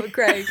go hang out with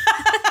Craig.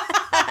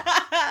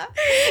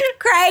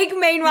 Craig,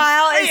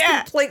 meanwhile, is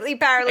completely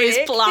paralytic.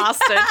 He's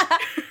blasted.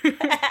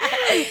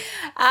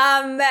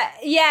 I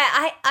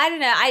don't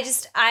know.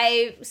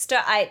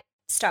 I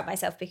stopped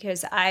myself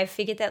because I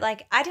figured that,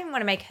 like, I didn't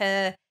want to make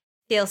her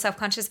feel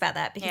self-conscious about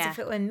that because if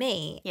it were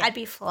me, I'd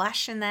be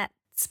flashing that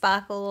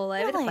sparkle all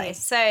over the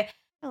place. So I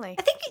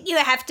think you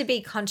have to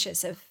be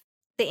conscious of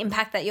the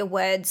impact that your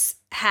words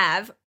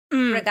have,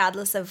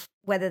 regardless of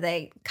whether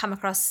they come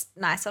across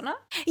nice or not.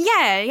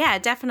 Yeah,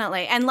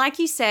 definitely. And like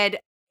you said,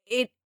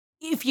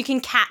 if you can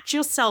catch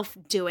yourself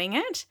doing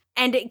it,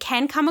 and it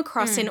can come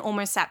across in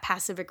almost that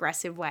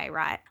passive-aggressive way,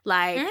 right?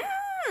 Like,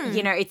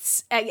 you know,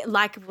 it's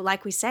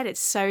like we said,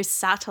 it's so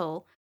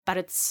subtle, but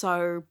it's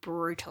so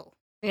brutal.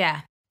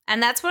 Yeah.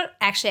 And that's what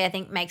actually I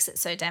think makes it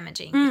so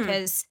damaging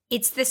because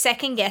it's the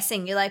second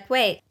guessing. You're like,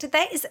 wait,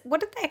 what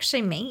did they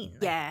actually mean?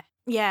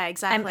 Yeah,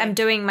 exactly. I'm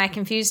doing my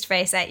confused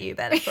face at you,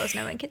 but of course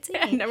no one can see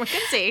me. No one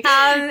can see.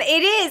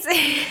 It is.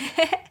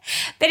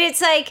 But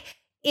it's like,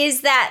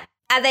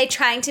 are they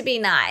trying to be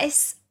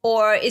nice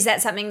or is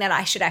that something that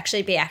I should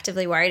actually be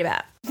actively worried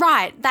about?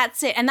 Right,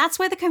 that's it. And that's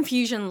where the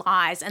confusion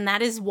lies. And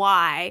that is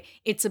why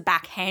it's a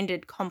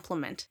backhanded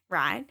compliment,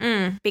 right?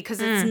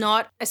 Because it's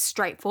not a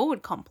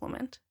straightforward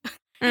compliment.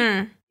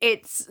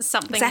 It's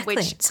something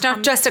which it's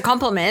not just a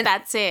compliment.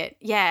 That's it.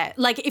 Yeah.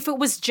 Like if it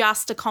was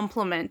just a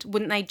compliment,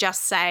 wouldn't they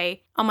just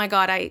say, "Oh my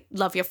God, I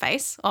love your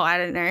face," or I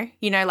don't know,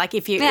 you know, like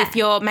if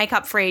you're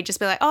makeup free, just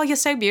be like, "Oh, you're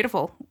so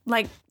beautiful."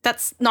 Like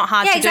that's not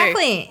hard to do. Yeah,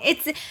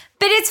 exactly.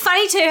 But it's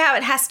funny too how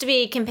it has to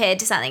be compared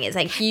to something. It's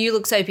like you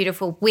look so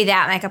beautiful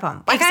without makeup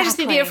on. Like I just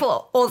be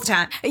beautiful all the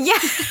time. Yeah,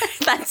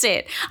 that's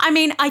it. I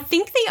mean, I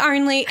think the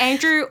only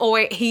Andrew,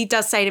 or he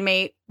does say to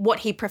me what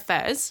he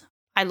prefers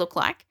I look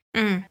like.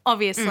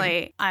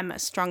 Obviously, I'm a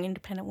strong,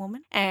 independent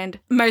woman, and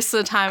most of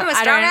the time, I'm a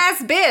strong ass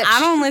bitch.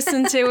 I don't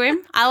listen to him.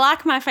 I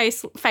like my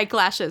fake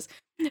lashes,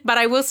 but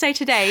I will say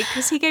today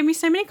because he gave me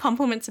so many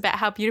compliments about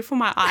how beautiful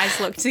my eyes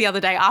looked the other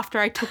day after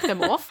I took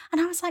them off, and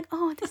I was like,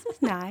 "Oh, this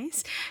is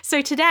nice."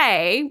 So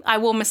today, I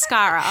wore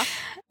mascara,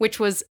 which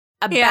was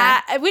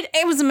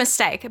it was a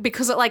mistake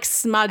because it like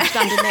smudged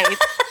underneath,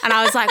 and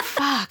I was like,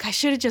 "Fuck, I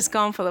should have just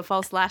gone for the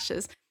false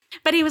lashes."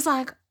 But he was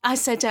like, I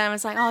said to him, I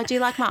was like, "Oh, do you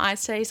like my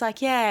eyes today?" He's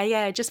like,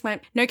 yeah, just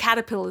went, "No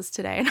caterpillars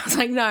today." And I was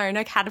like,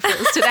 no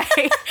caterpillars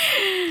today.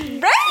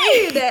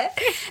 Rude.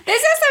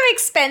 There's some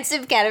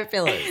expensive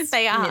caterpillars.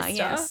 They are,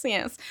 yes.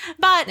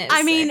 But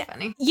I mean,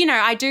 so you know,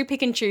 I do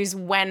pick and choose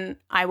when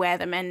I wear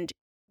them, and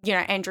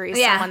Andrew is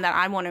someone that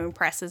I want to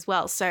impress as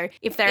well. So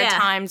if there are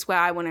times where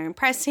I want to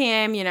impress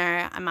him,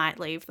 I might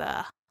leave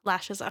the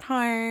lashes at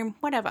home,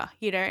 whatever,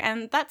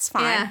 and that's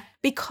fine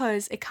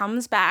because it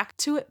comes back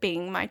to it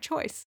being my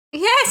choice.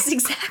 Yes,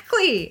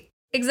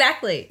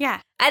 exactly. Yeah.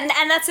 And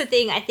that's the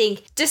thing, I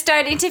think. Just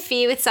don't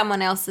interfere with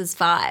someone else's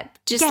vibe.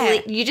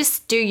 You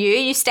just do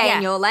you stay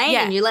in your lane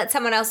and you let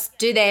someone else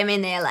do them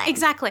in their lane.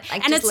 Exactly.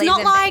 And it's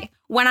not like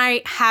when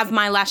I have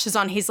my lashes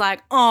on, he's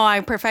like, oh,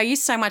 I prefer you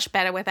so much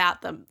better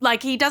without them.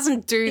 Like, he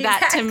doesn't do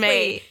that to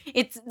me.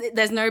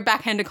 There's no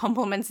backhanded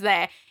compliments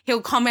there.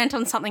 He'll comment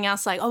on something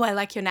else like, oh, I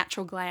like your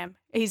natural glam.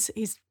 He's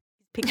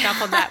picked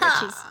up on that,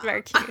 which is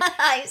very cute.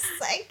 It's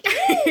so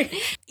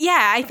cute.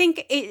 Yeah, I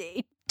think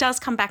it does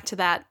come back to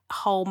that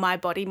whole my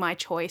body, my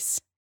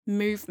choice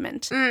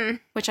movement,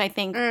 which I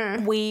think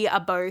we are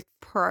both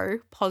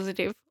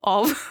positive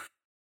of.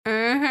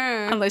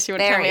 Unless you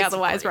want to tell me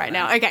otherwise right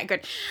now. Okay,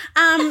 good.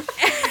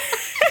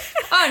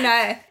 Oh,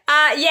 no.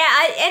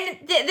 And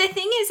the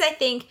thing is, I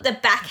think the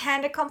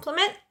backhanded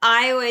compliment,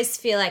 I always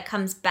feel like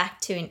comes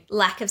back to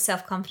lack of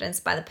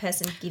self-confidence by the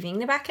person giving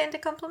the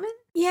backhanded compliment.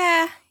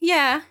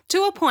 Yeah,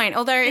 to a point.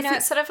 Although,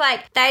 it's sort of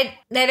like they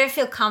don't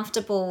feel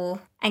comfortable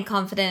and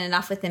confident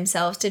enough with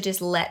themselves to just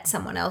let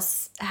someone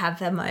else have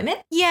their moment.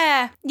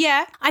 Yeah.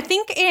 I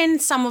think in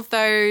some of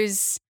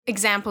those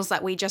examples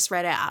that we just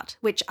read out,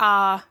 which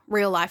are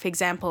real life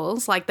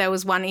examples, like there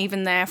was one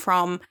even there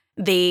from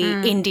the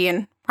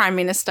Indian Prime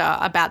Minister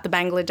about the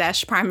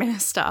Bangladesh Prime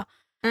Minister,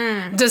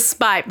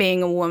 despite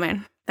being a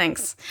woman.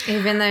 Thanks.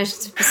 Even though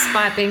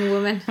despite being a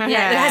woman.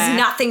 Yeah, it has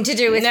nothing to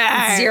do with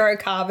zero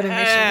carbon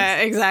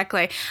emissions.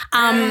 Exactly.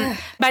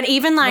 But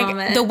even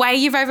like the way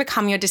you've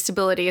overcome your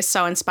disability is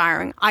so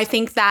inspiring. I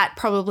think that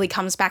probably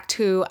comes back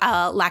to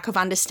a lack of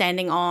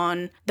understanding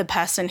on the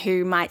person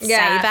who might say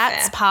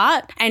that's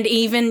part. And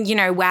even,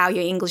 wow,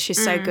 your English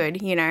is so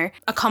good,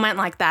 a comment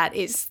like that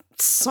is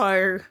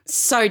so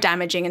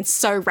damaging and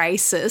so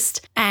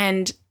racist.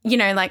 And,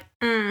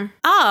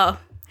 oh,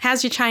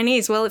 how's your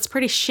Chinese? Well, it's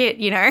pretty shit,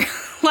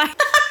 Like,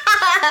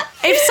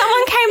 if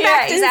someone came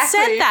back and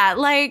said that,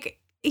 like,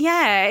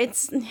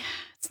 it's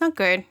not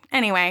good.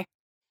 Anyway.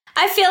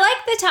 I feel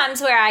like the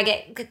times where I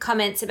get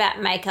comments about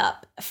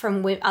makeup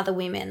from other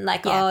women,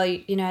 like,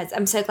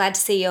 I'm so glad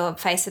to see your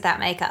face without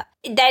makeup.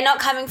 They're not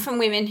coming from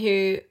women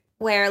who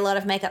wear a lot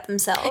of makeup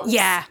themselves.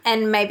 Yeah.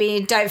 And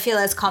maybe don't feel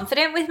as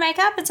confident with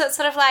makeup. And so it's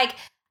sort of like,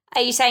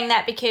 are you saying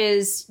that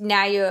because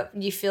now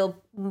you feel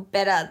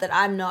better that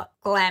I'm not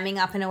glamming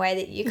up in a way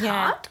that you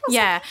can't?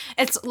 Yeah.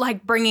 It's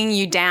like bringing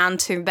you down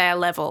to their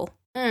level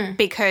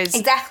because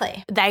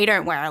they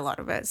don't wear a lot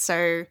of it.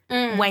 So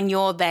when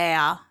you're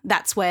there,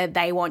 that's where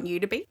they want you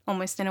to be,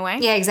 almost in a way.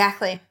 Yeah,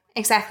 exactly.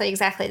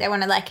 They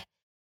want to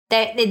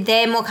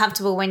they're more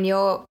comfortable when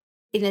you're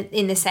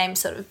in the same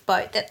sort of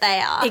boat that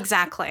they are.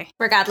 Exactly.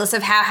 Regardless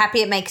of how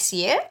happy it makes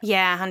you.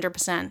 Yeah,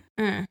 100%.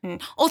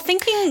 Or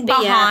thinking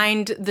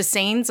behind the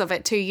scenes of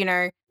it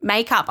too,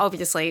 makeup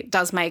obviously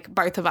does make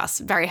both of us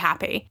very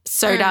happy.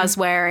 So does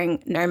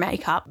wearing no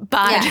makeup.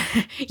 But,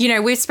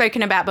 we've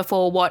spoken about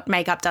before what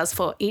makeup does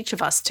for each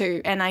of us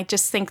too. And I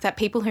just think that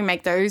people who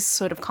make those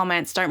sort of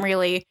comments don't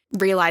really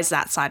realise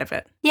that side of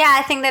it. Yeah,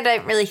 I think they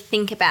don't really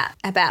think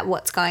about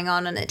what's going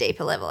on a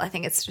deeper level. I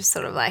think it's just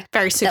sort of like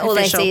very superficial. All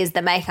they see is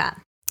the makeup.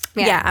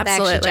 Yeah,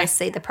 absolutely. They actually just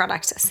see the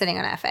product sitting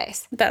on our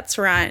face. That's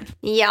right.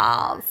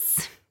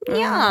 Yes.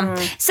 Yeah.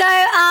 So,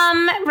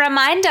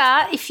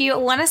 reminder, if you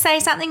want to say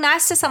something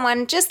nice to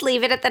someone, just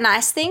leave it at the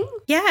nice thing.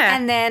 Yeah.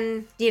 And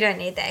then you don't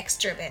need the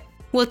extra bit.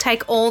 We'll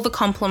take all the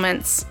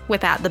compliments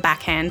without the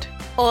backhand.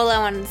 All I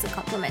want is a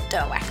compliment.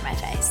 Don't whack my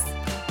face.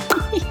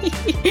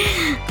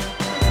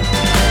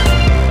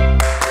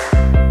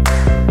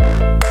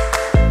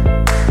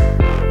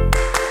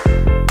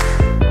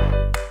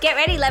 Get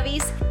ready,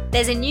 lovies.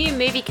 There's a new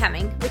movie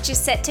coming which is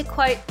set to,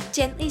 quote,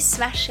 gently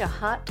smash your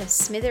heart to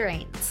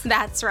smithereens.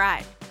 That's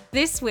right.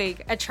 This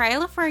week, a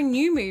trailer for a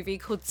new movie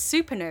called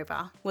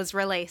Supernova was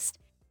released.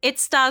 It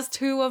stars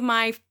two of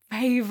my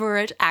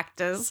favourite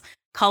actors,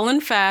 Colin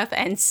Firth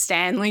and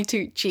Stanley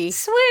Tucci.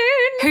 Swoon!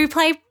 Who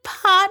play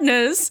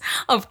partners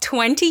of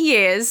 20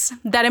 years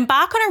that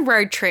embark on a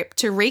road trip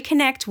to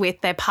reconnect with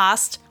their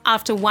past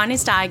after one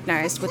is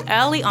diagnosed with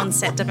early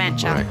onset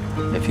dementia.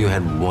 Right. If you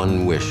had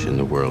one wish in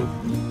the world,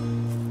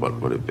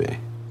 what would it be?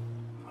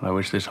 I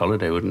wish this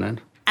holiday wouldn't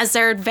end. As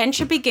their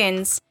adventure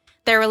begins,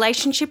 their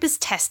relationship is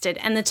tested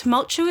and the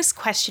tumultuous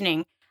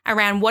questioning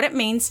around what it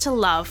means to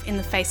love in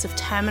the face of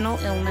terminal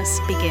illness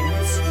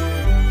begins.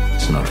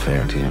 It's not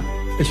fair to you.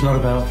 It's not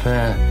about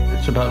fair.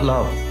 It's about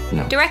love.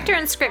 No. Director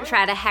and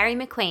scriptwriter Harry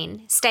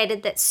McQueen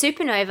stated that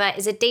Supernova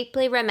is a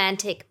deeply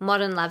romantic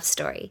modern love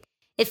story.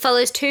 It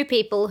follows two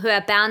people who are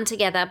bound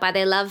together by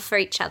their love for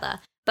each other,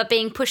 but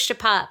being pushed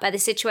apart by the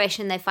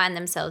situation they find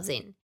themselves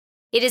in.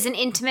 It is an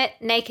intimate,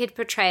 naked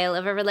portrayal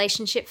of a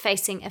relationship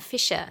facing a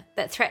fissure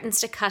that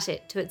threatens to cut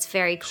it to its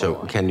very core. So,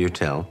 can you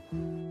tell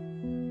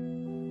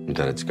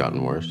that it's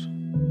gotten worse?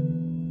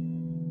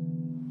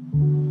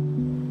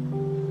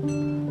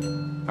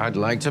 I'd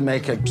like to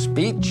make a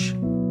speech.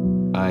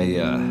 I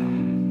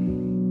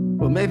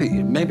Well,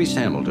 maybe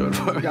Sam will do it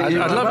for me. I'd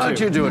love to. Why don't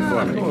you do it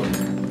for me?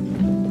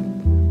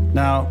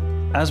 Now,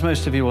 as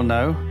most of you will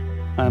know,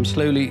 I am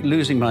slowly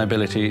losing my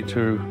ability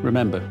to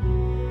remember.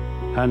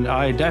 And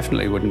I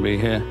definitely wouldn't be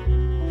here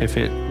if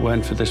it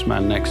weren't for this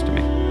man next to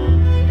me.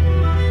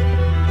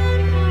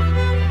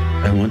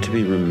 I want to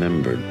be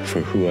remembered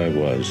for who I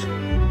was,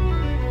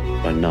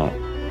 but not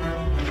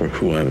for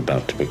who I'm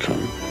about to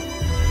become.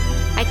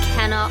 I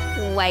cannot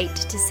wait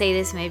to see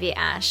this movie,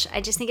 Ash.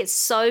 I just think it's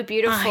so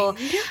beautiful.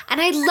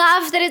 And I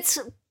love that it's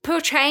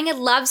portraying a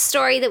love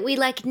story that we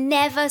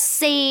never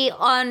see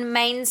on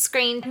main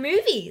screen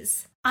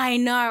movies. I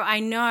know,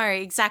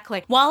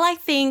 exactly. While I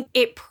think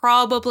it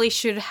probably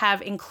should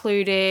have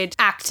included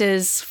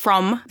actors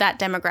from that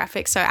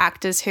demographic, so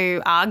actors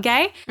who are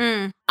gay,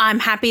 I'm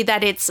happy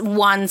that it's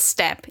one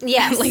step,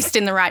 Yes. at least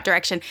in the right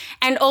direction.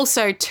 And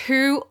also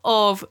 2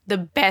 of the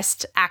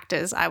best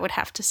actors, I would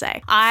have to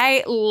say.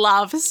 I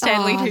love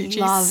Stanley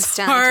Tucci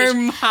so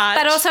much.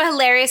 But also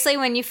hilariously,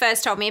 when you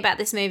first told me about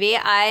this movie,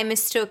 I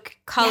mistook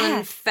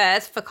Colin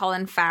Firth for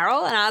Colin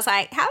Farrell, and I was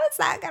like, how is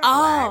that going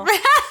to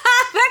work?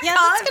 Yeah,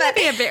 that's going to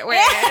be a bit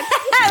weird.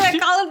 But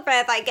Colin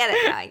Firth, I get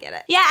it. No, I get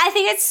it. Yeah, I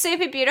think it's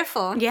super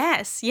beautiful.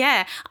 Yes,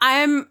 yeah.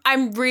 I'm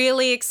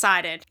really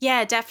excited.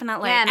 Yeah,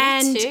 definitely.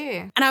 Yeah, me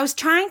too. And I was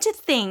trying to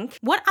think,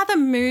 what other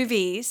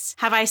movies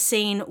have I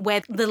seen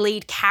where the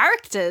lead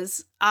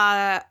characters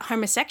are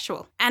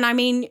homosexual? And I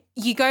mean,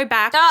 you go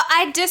back. No,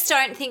 I just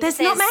don't think there's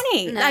not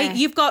many. No.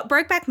 You've got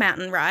Brokeback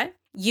Mountain, right?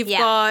 You've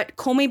got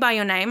Call Me By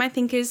Your Name, I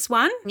think is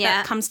one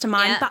that comes to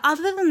mind. Yeah. But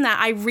other than that,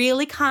 I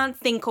really can't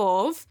think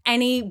of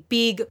any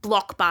big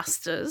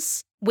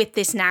blockbusters with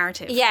this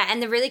narrative. Yeah,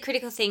 and the really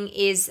critical thing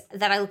is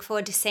that I look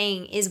forward to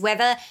seeing is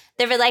whether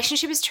the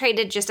relationship is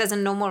treated just as a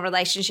normal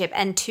relationship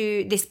and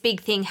to this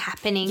big thing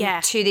happening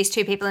to these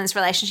 2 people in this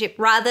relationship,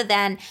 rather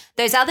than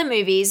those other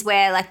movies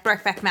where, like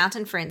Brokeback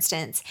Mountain, for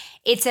instance,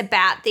 it's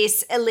about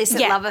this illicit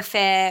love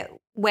affair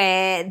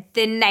where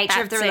the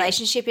nature of the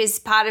relationship is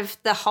part of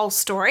the whole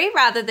story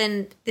rather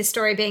than the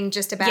story being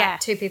just about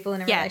 2 people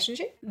in a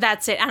relationship.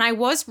 That's it. And I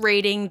was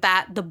reading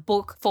that the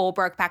book for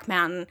Brokeback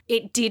Mountain,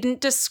 it didn't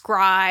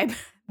describe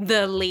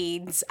the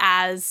leads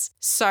as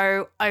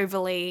so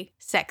overly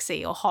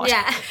sexy or hot.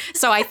 Yeah.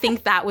 So I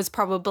think that was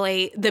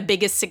probably the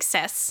biggest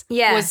success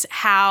was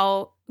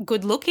how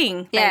good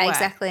looking they were.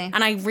 Exactly.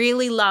 And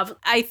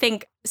I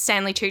think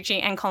Stanley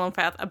Tucci and Colin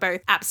Firth are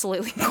both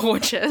absolutely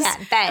gorgeous. Yeah,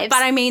 babes.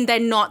 But I mean,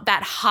 they're not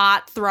that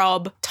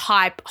heartthrob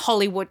type,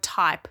 Hollywood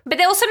type. But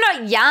they're also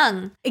not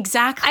young.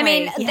 Exactly. I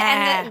mean,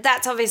 and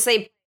that's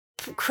obviously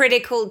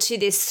critical to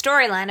this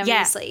storyline,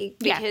 obviously,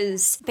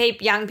 because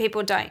young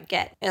people don't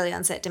get early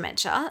onset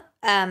dementia.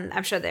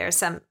 I'm sure there are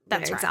some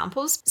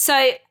examples.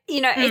 So,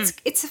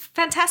 it's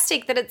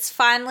fantastic that it's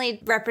finally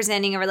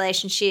representing a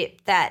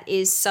relationship that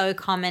is so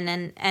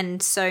common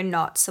and so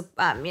not,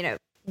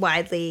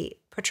 widely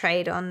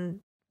portrayed on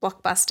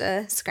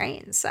blockbuster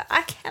screens. So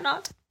I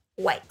cannot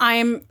wait.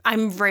 I'm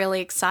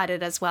really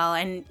excited as well.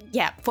 And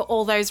for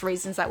all those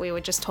reasons that we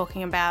were just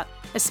talking about,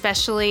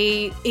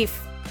 especially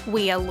if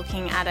we are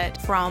looking at it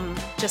from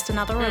just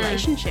another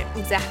relationship.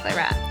 Exactly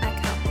right. I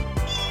can't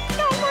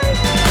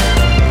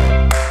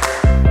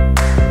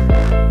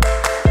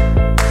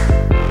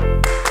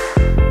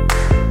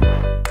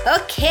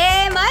wait.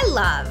 Okay, my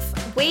love.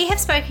 We have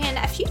spoken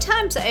a few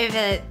times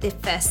over the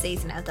first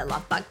season of the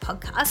Love Bug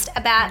podcast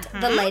about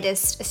the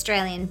latest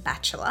Australian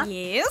Bachelor.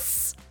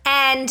 Yes.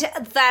 And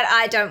that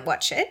I don't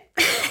watch it.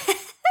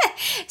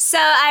 So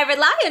I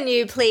rely on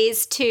you,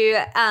 please, to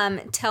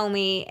tell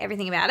me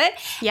everything about it.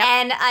 Yep.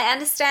 And I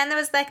understand there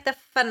was the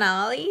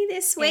finale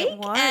this week. It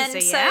was,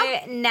 and so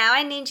now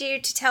I need you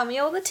to tell me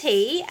all the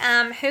tea.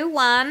 Who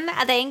won?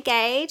 Are they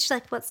engaged?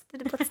 What's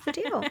the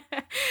deal?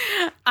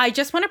 I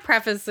just want to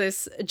preface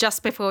this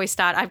just before we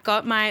start. I've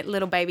got my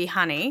little baby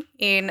Honey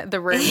in the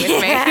room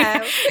with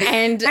me.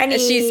 And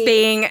she's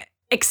being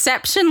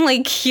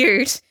exceptionally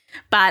cute,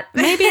 but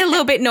maybe a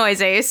little bit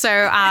noisy,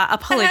 so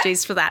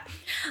apologies for that.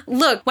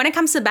 Look, when it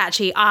comes to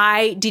Batchy,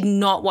 I did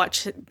not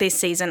watch this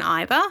season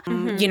either.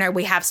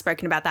 We have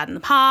spoken about that in the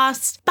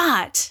past.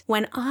 But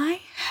when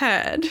I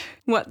heard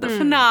what the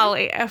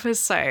finale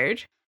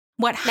episode,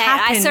 what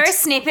happened... I saw a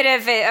snippet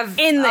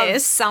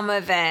of some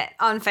of it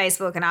on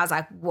Facebook and I was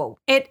like, whoa.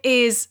 It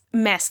is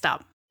messed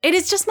up. It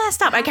is just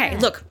messed up. Okay,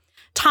 look,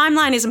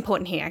 timeline is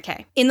important here,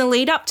 okay? In the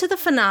lead up to the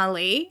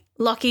finale,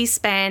 Lockie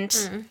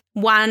spent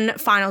one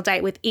final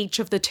date with each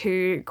of the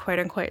 2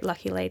 quote-unquote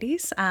lucky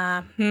ladies.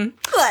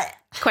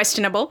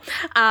 Questionable.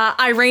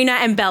 Irina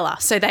and Bella.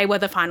 So they were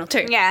the final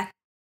 2. Yeah.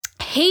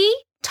 He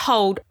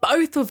told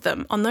both of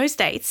them on those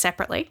dates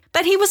separately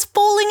that he was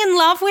falling in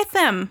love with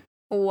them.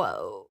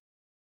 Whoa.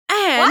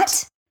 And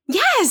what?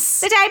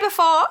 Yes. The day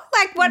before?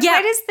 What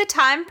is the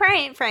time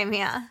frame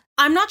here?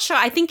 I'm not sure.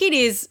 I think it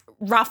is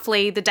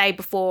roughly the day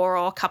before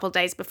or a couple of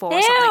days before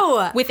or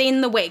something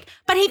within the week.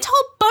 But he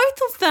told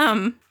both of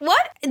them.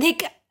 What?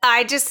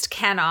 I just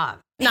cannot.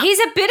 He's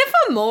a bit of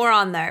a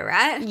moron though,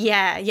 right?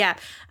 Yeah.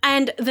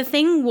 And the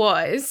thing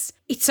was,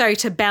 so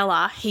to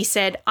Bella, he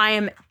said, I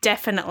am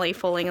definitely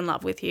falling in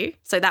love with you.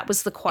 So that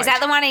was the quote. Is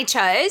that the one he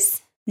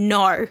chose?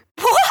 No.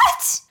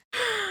 What?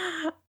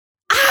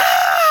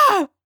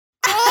 Ah!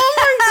 Oh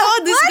my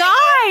God, this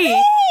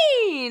guy.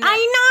 Mean?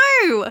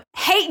 I know.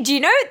 Hey, do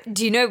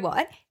you know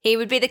what? He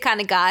would be the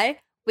kind of guy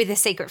with a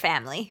secret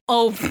family.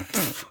 Oh,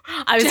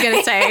 I was going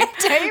to say,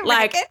 Don't you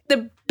like, reckon?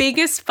 the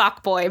biggest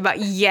fuckboy, but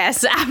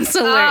yes,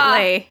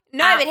 absolutely.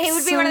 No, but he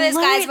would be one of those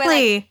guys where,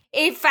 Absolutely. like,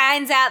 he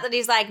finds out that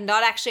he's, like,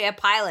 not actually a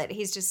pilot.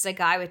 He's just a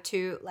guy with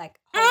two, like,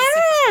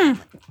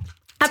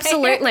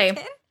 Absolutely.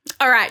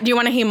 All right, do you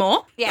want to hear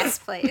more? Yes,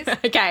 please.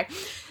 Okay.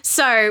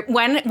 So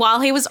while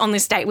he was on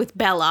this date with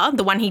Bella,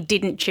 the one he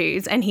didn't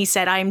choose, and he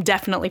said, I am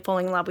definitely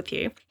falling in love with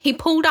you, he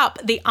pulled up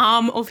the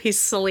arm of his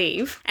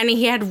sleeve and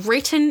he had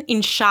written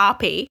in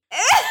Sharpie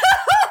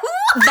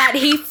that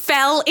he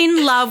fell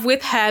in love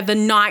with her the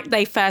night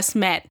they first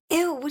met.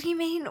 Ew, what do you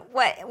mean?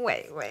 Wait.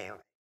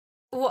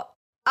 What?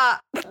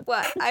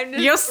 What? I'm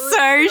just You're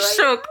so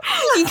shook.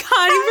 You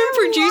can't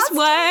even produce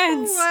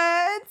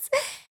words.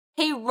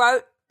 He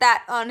wrote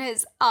that on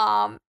his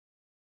arm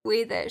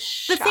with a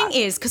The thing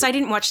is, because I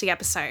didn't watch the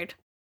episode,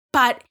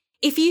 but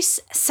if you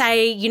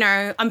say, you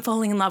know, I'm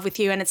falling in love with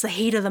you and it's the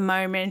heat of the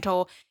moment,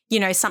 or, you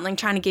know, something,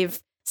 trying to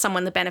give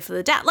someone the benefit of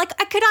the doubt, like,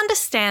 I could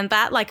understand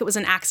that, like it was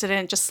an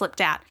accident, just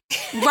slipped out.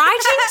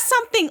 Writing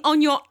something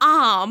on your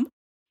arm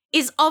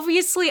is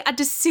obviously a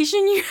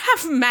decision you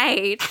have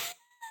made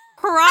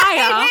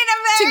prior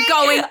to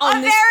going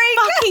on this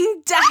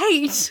fucking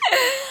date.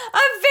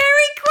 A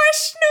very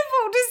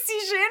questionable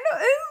decision.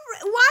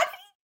 Why did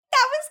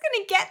that was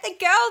going to get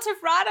the girl to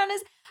write on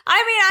his... I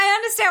mean, I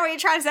understand what you're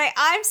trying to say.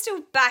 I'm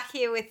still back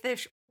here with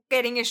the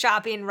getting a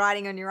Sharpie and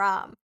writing on your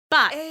arm.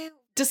 But Ew.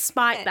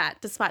 despite that.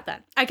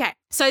 Okay,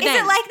 so Is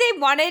then... it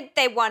like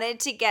they wanted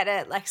to get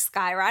a, like,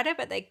 Skywriter,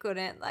 but they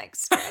couldn't, like,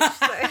 stretch?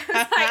 So it's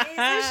like, is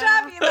a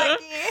Sharpie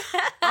lucky?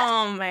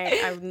 Oh, mate,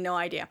 I have no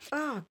idea.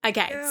 Oh,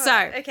 Okay, God.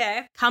 so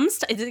Okay.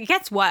 it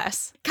gets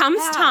worse.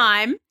 Comes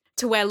time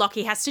to where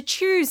Lockie has to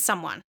choose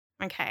someone,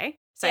 okay?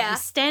 So Yeah.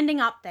 he's standing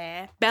up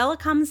there. Bella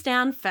comes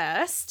down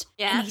first,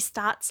 Yeah. and he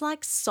starts,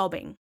 like,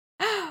 sobbing.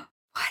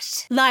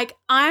 What? Like,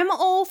 I'm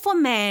all for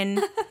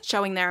men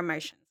showing their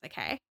emotions,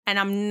 okay? And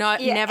I'm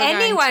never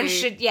Everyone going to...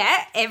 should,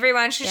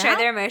 everyone should show Yeah.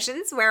 their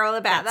emotions. We're all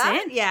about That's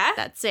that. it. Yeah.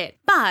 That's it.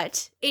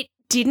 But it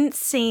didn't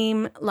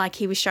seem like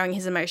he was showing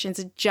his emotions.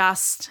 It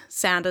just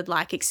sounded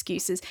like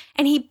excuses.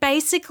 And he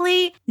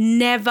basically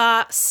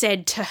never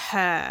said to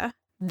her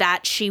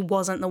that she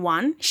wasn't the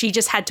one. She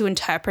just had to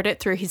interpret it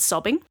through his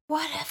sobbing.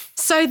 What a...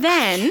 So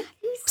then,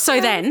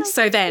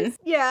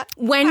 Yeah.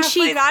 when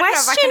she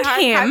questioned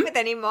him, with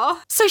anymore.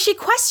 so she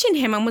questioned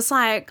him and was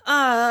like,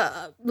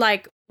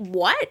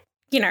 what?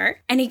 You know?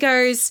 And he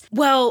goes,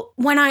 well,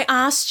 when I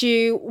asked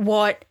you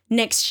what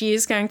next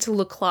year's going to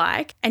look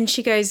like, and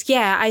she goes,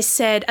 yeah, I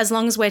said, as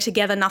long as we're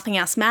together, nothing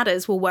else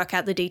matters. We'll work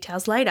out the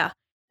details later.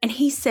 And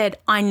he said,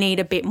 I need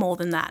a bit more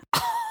than that.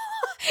 You're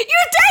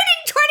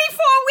dating 24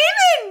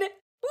 women.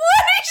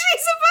 What is she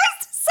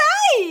supposed to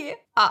say?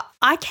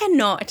 I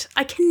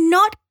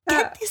cannot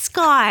get this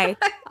guy.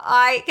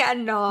 I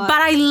cannot.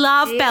 But I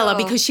love Bella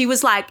Ew. because she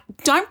was like,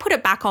 don't put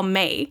it back on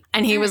me.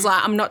 And he was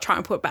like, I'm not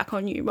trying to put it back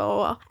on you, blah, blah,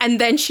 blah. And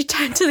then she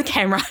turned to the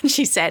camera and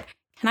she said,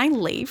 can I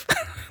leave?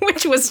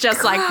 Which was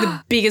just like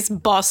the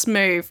biggest boss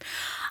move.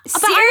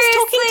 But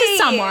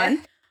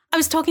I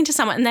was talking to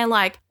someone and they're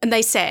like, and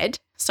they said,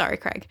 sorry,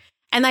 Craig.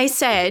 And they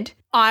said,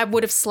 I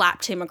would have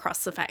slapped him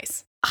across the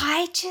face.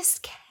 I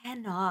just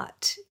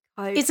cannot.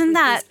 Isn't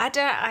that-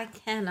 I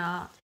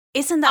cannot.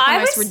 Isn't that the I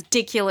most was-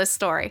 ridiculous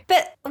story?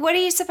 But what are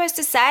you supposed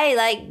to say?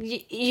 Like,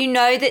 you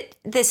know that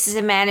this is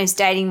a man who's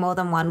dating more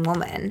than one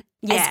woman.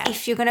 Yeah. As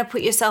if you're going to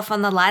put yourself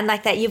on the line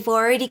like that, you've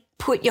already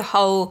put your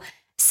whole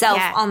self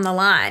Yeah. on the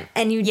line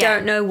and you Yeah.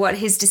 don't know what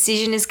his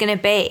decision is going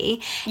to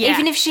be. Yeah.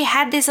 Even if she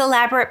had this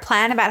elaborate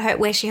plan about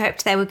where she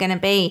hoped they were going to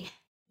be,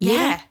 you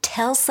Yeah. don't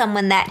tell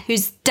someone that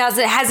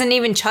hasn't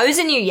even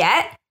chosen you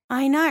yet.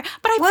 I know.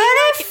 But I What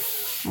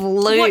feel a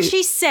like flute. what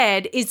she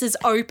said is as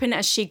open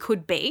as she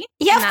could be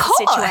Yeah, in of that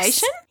course.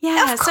 situation.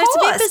 Yeah, Of so it's a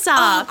course. bit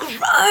bizarre.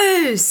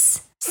 Oh,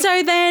 gross.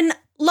 So then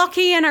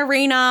Lockie and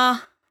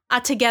Irina are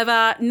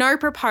together, no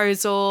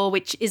proposal,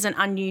 which isn't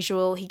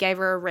unusual. He gave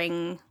her a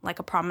ring, like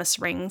a promise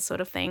ring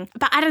sort of thing.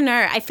 But I don't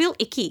know, I feel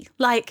icky.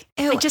 Like,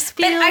 I just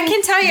feel... But I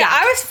can tell you, yuck.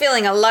 I was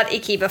feeling a lot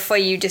icky before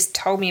you just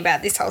told me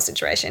about this whole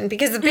situation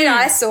because the bit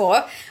I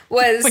saw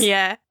was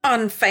Yeah.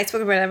 on Facebook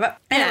or whatever.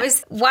 And Yeah. it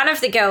was one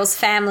of the girls'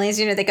 families,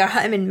 you know, they go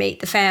home and meet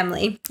the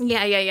family.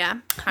 Yeah.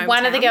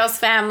 One of the Hometown. girls'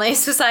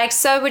 families was like,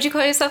 so would you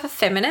call yourself a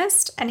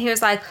feminist? And he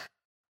was like,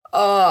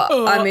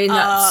 I mean,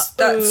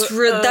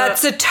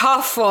 that's a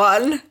tough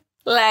one.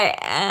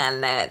 Like,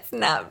 no, it's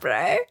not,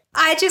 bro.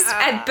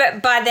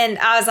 But by then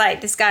I was like,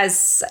 this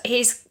guy's,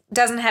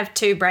 doesn't have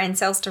two brain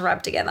cells to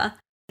rub together.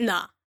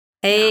 Nah.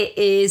 He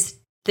is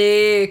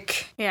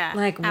thick. Yeah,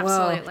 Like,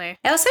 absolutely.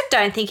 whoa. I also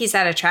don't think he's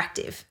that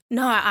attractive.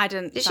 No, I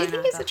didn't. Did you don't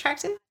think he's either.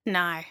 attractive?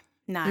 No.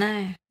 No.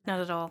 Not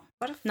at all.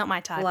 Not my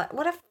type.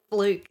 What a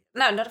fluke.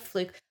 No, not a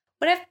fluke.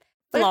 What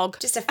Flog.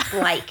 Just a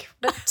flake.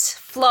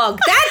 Flog.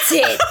 That's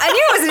it. I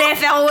knew it was an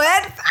FL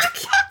word. Fuck.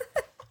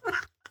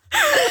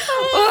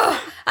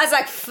 Oh, I was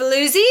like,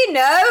 floozy?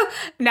 No.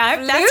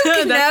 No,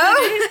 Fluke?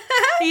 No.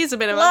 He's a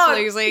bit of Flog.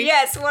 a floozy.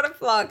 Yes, what a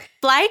flog.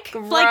 Flake?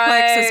 Flake works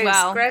as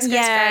well. Gross.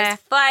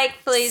 Flake,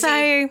 floozy,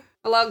 So,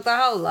 flog, the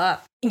whole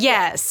lot.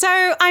 yeah.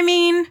 So, I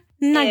mean,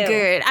 not Ew.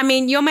 good. I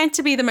mean, you're meant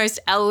to be the most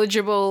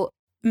eligible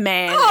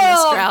man in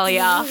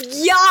Australia.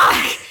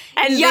 Yuck.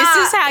 And Yuck.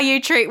 this is how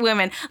you treat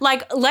women.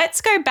 Like,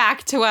 let's go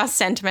back to our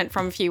sentiment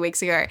from a few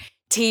weeks ago.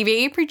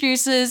 TV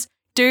producers,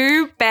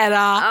 do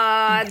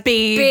better.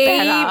 Be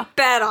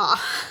better.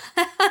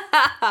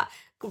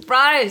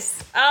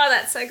 Gross. Oh,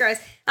 that's so gross.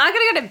 I'm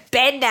going to go to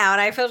bed now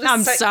and I feel just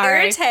I'm so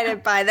sorry.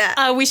 irritated by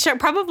that. We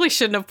probably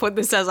shouldn't have put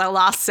this as our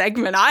last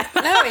segment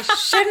either. No, we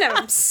shouldn't have.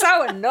 I'm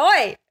so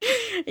annoyed.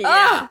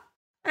 Yeah. Oh,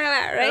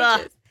 how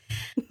outrageous.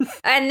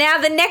 And now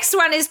the next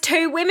one is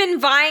 2 women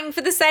vying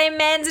for the same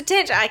man's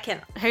attention. I can.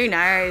 Who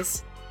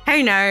knows?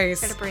 Who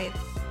knows? Gotta breathe.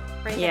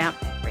 Breathe Yeah.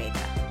 out. Breathe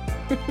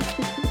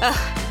out.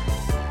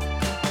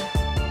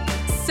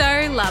 So,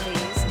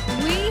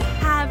 lovies, we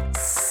have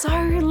so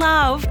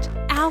loved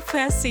our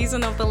first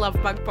season of the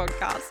Love Bug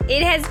podcast.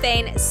 It has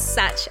been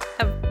such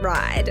a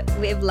ride.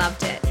 We've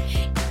loved it.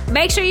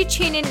 Make sure you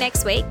tune in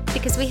next week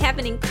because we have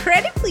an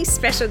incredibly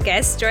special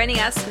guest joining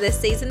us for the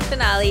season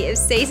finale of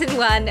season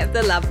 1 of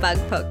the Love Bug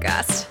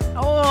podcast.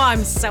 Oh,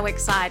 I'm so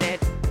excited.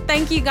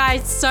 Thank you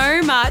guys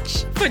so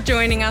much for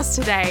joining us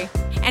today.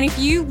 And if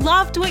you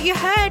loved what you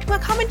heard, well,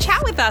 come and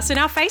chat with us in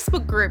our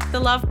Facebook group, The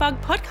Love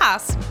Bug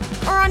Podcast,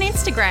 or on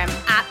Instagram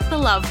at The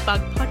Love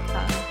Bug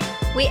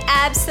Podcast. We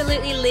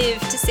absolutely live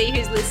to see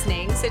who's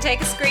listening, so take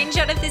a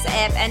screenshot of this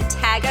app and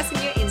tag us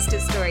in your Insta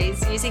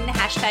stories using the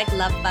hashtag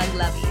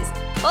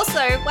LoveBugLovies. Also,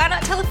 why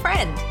not tell a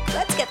friend?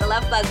 Let's get the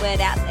Love Bug word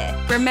out there.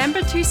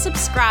 Remember to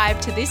subscribe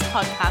to this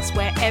podcast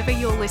wherever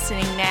you're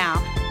listening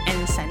now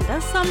and send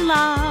us some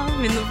love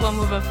in the form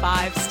of a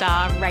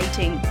 5-star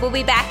rating. We'll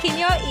be back in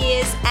your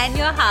ears and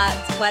your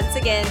hearts once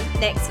again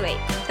next week.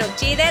 Talk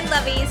to you then,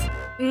 lovies.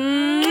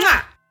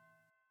 Mwah!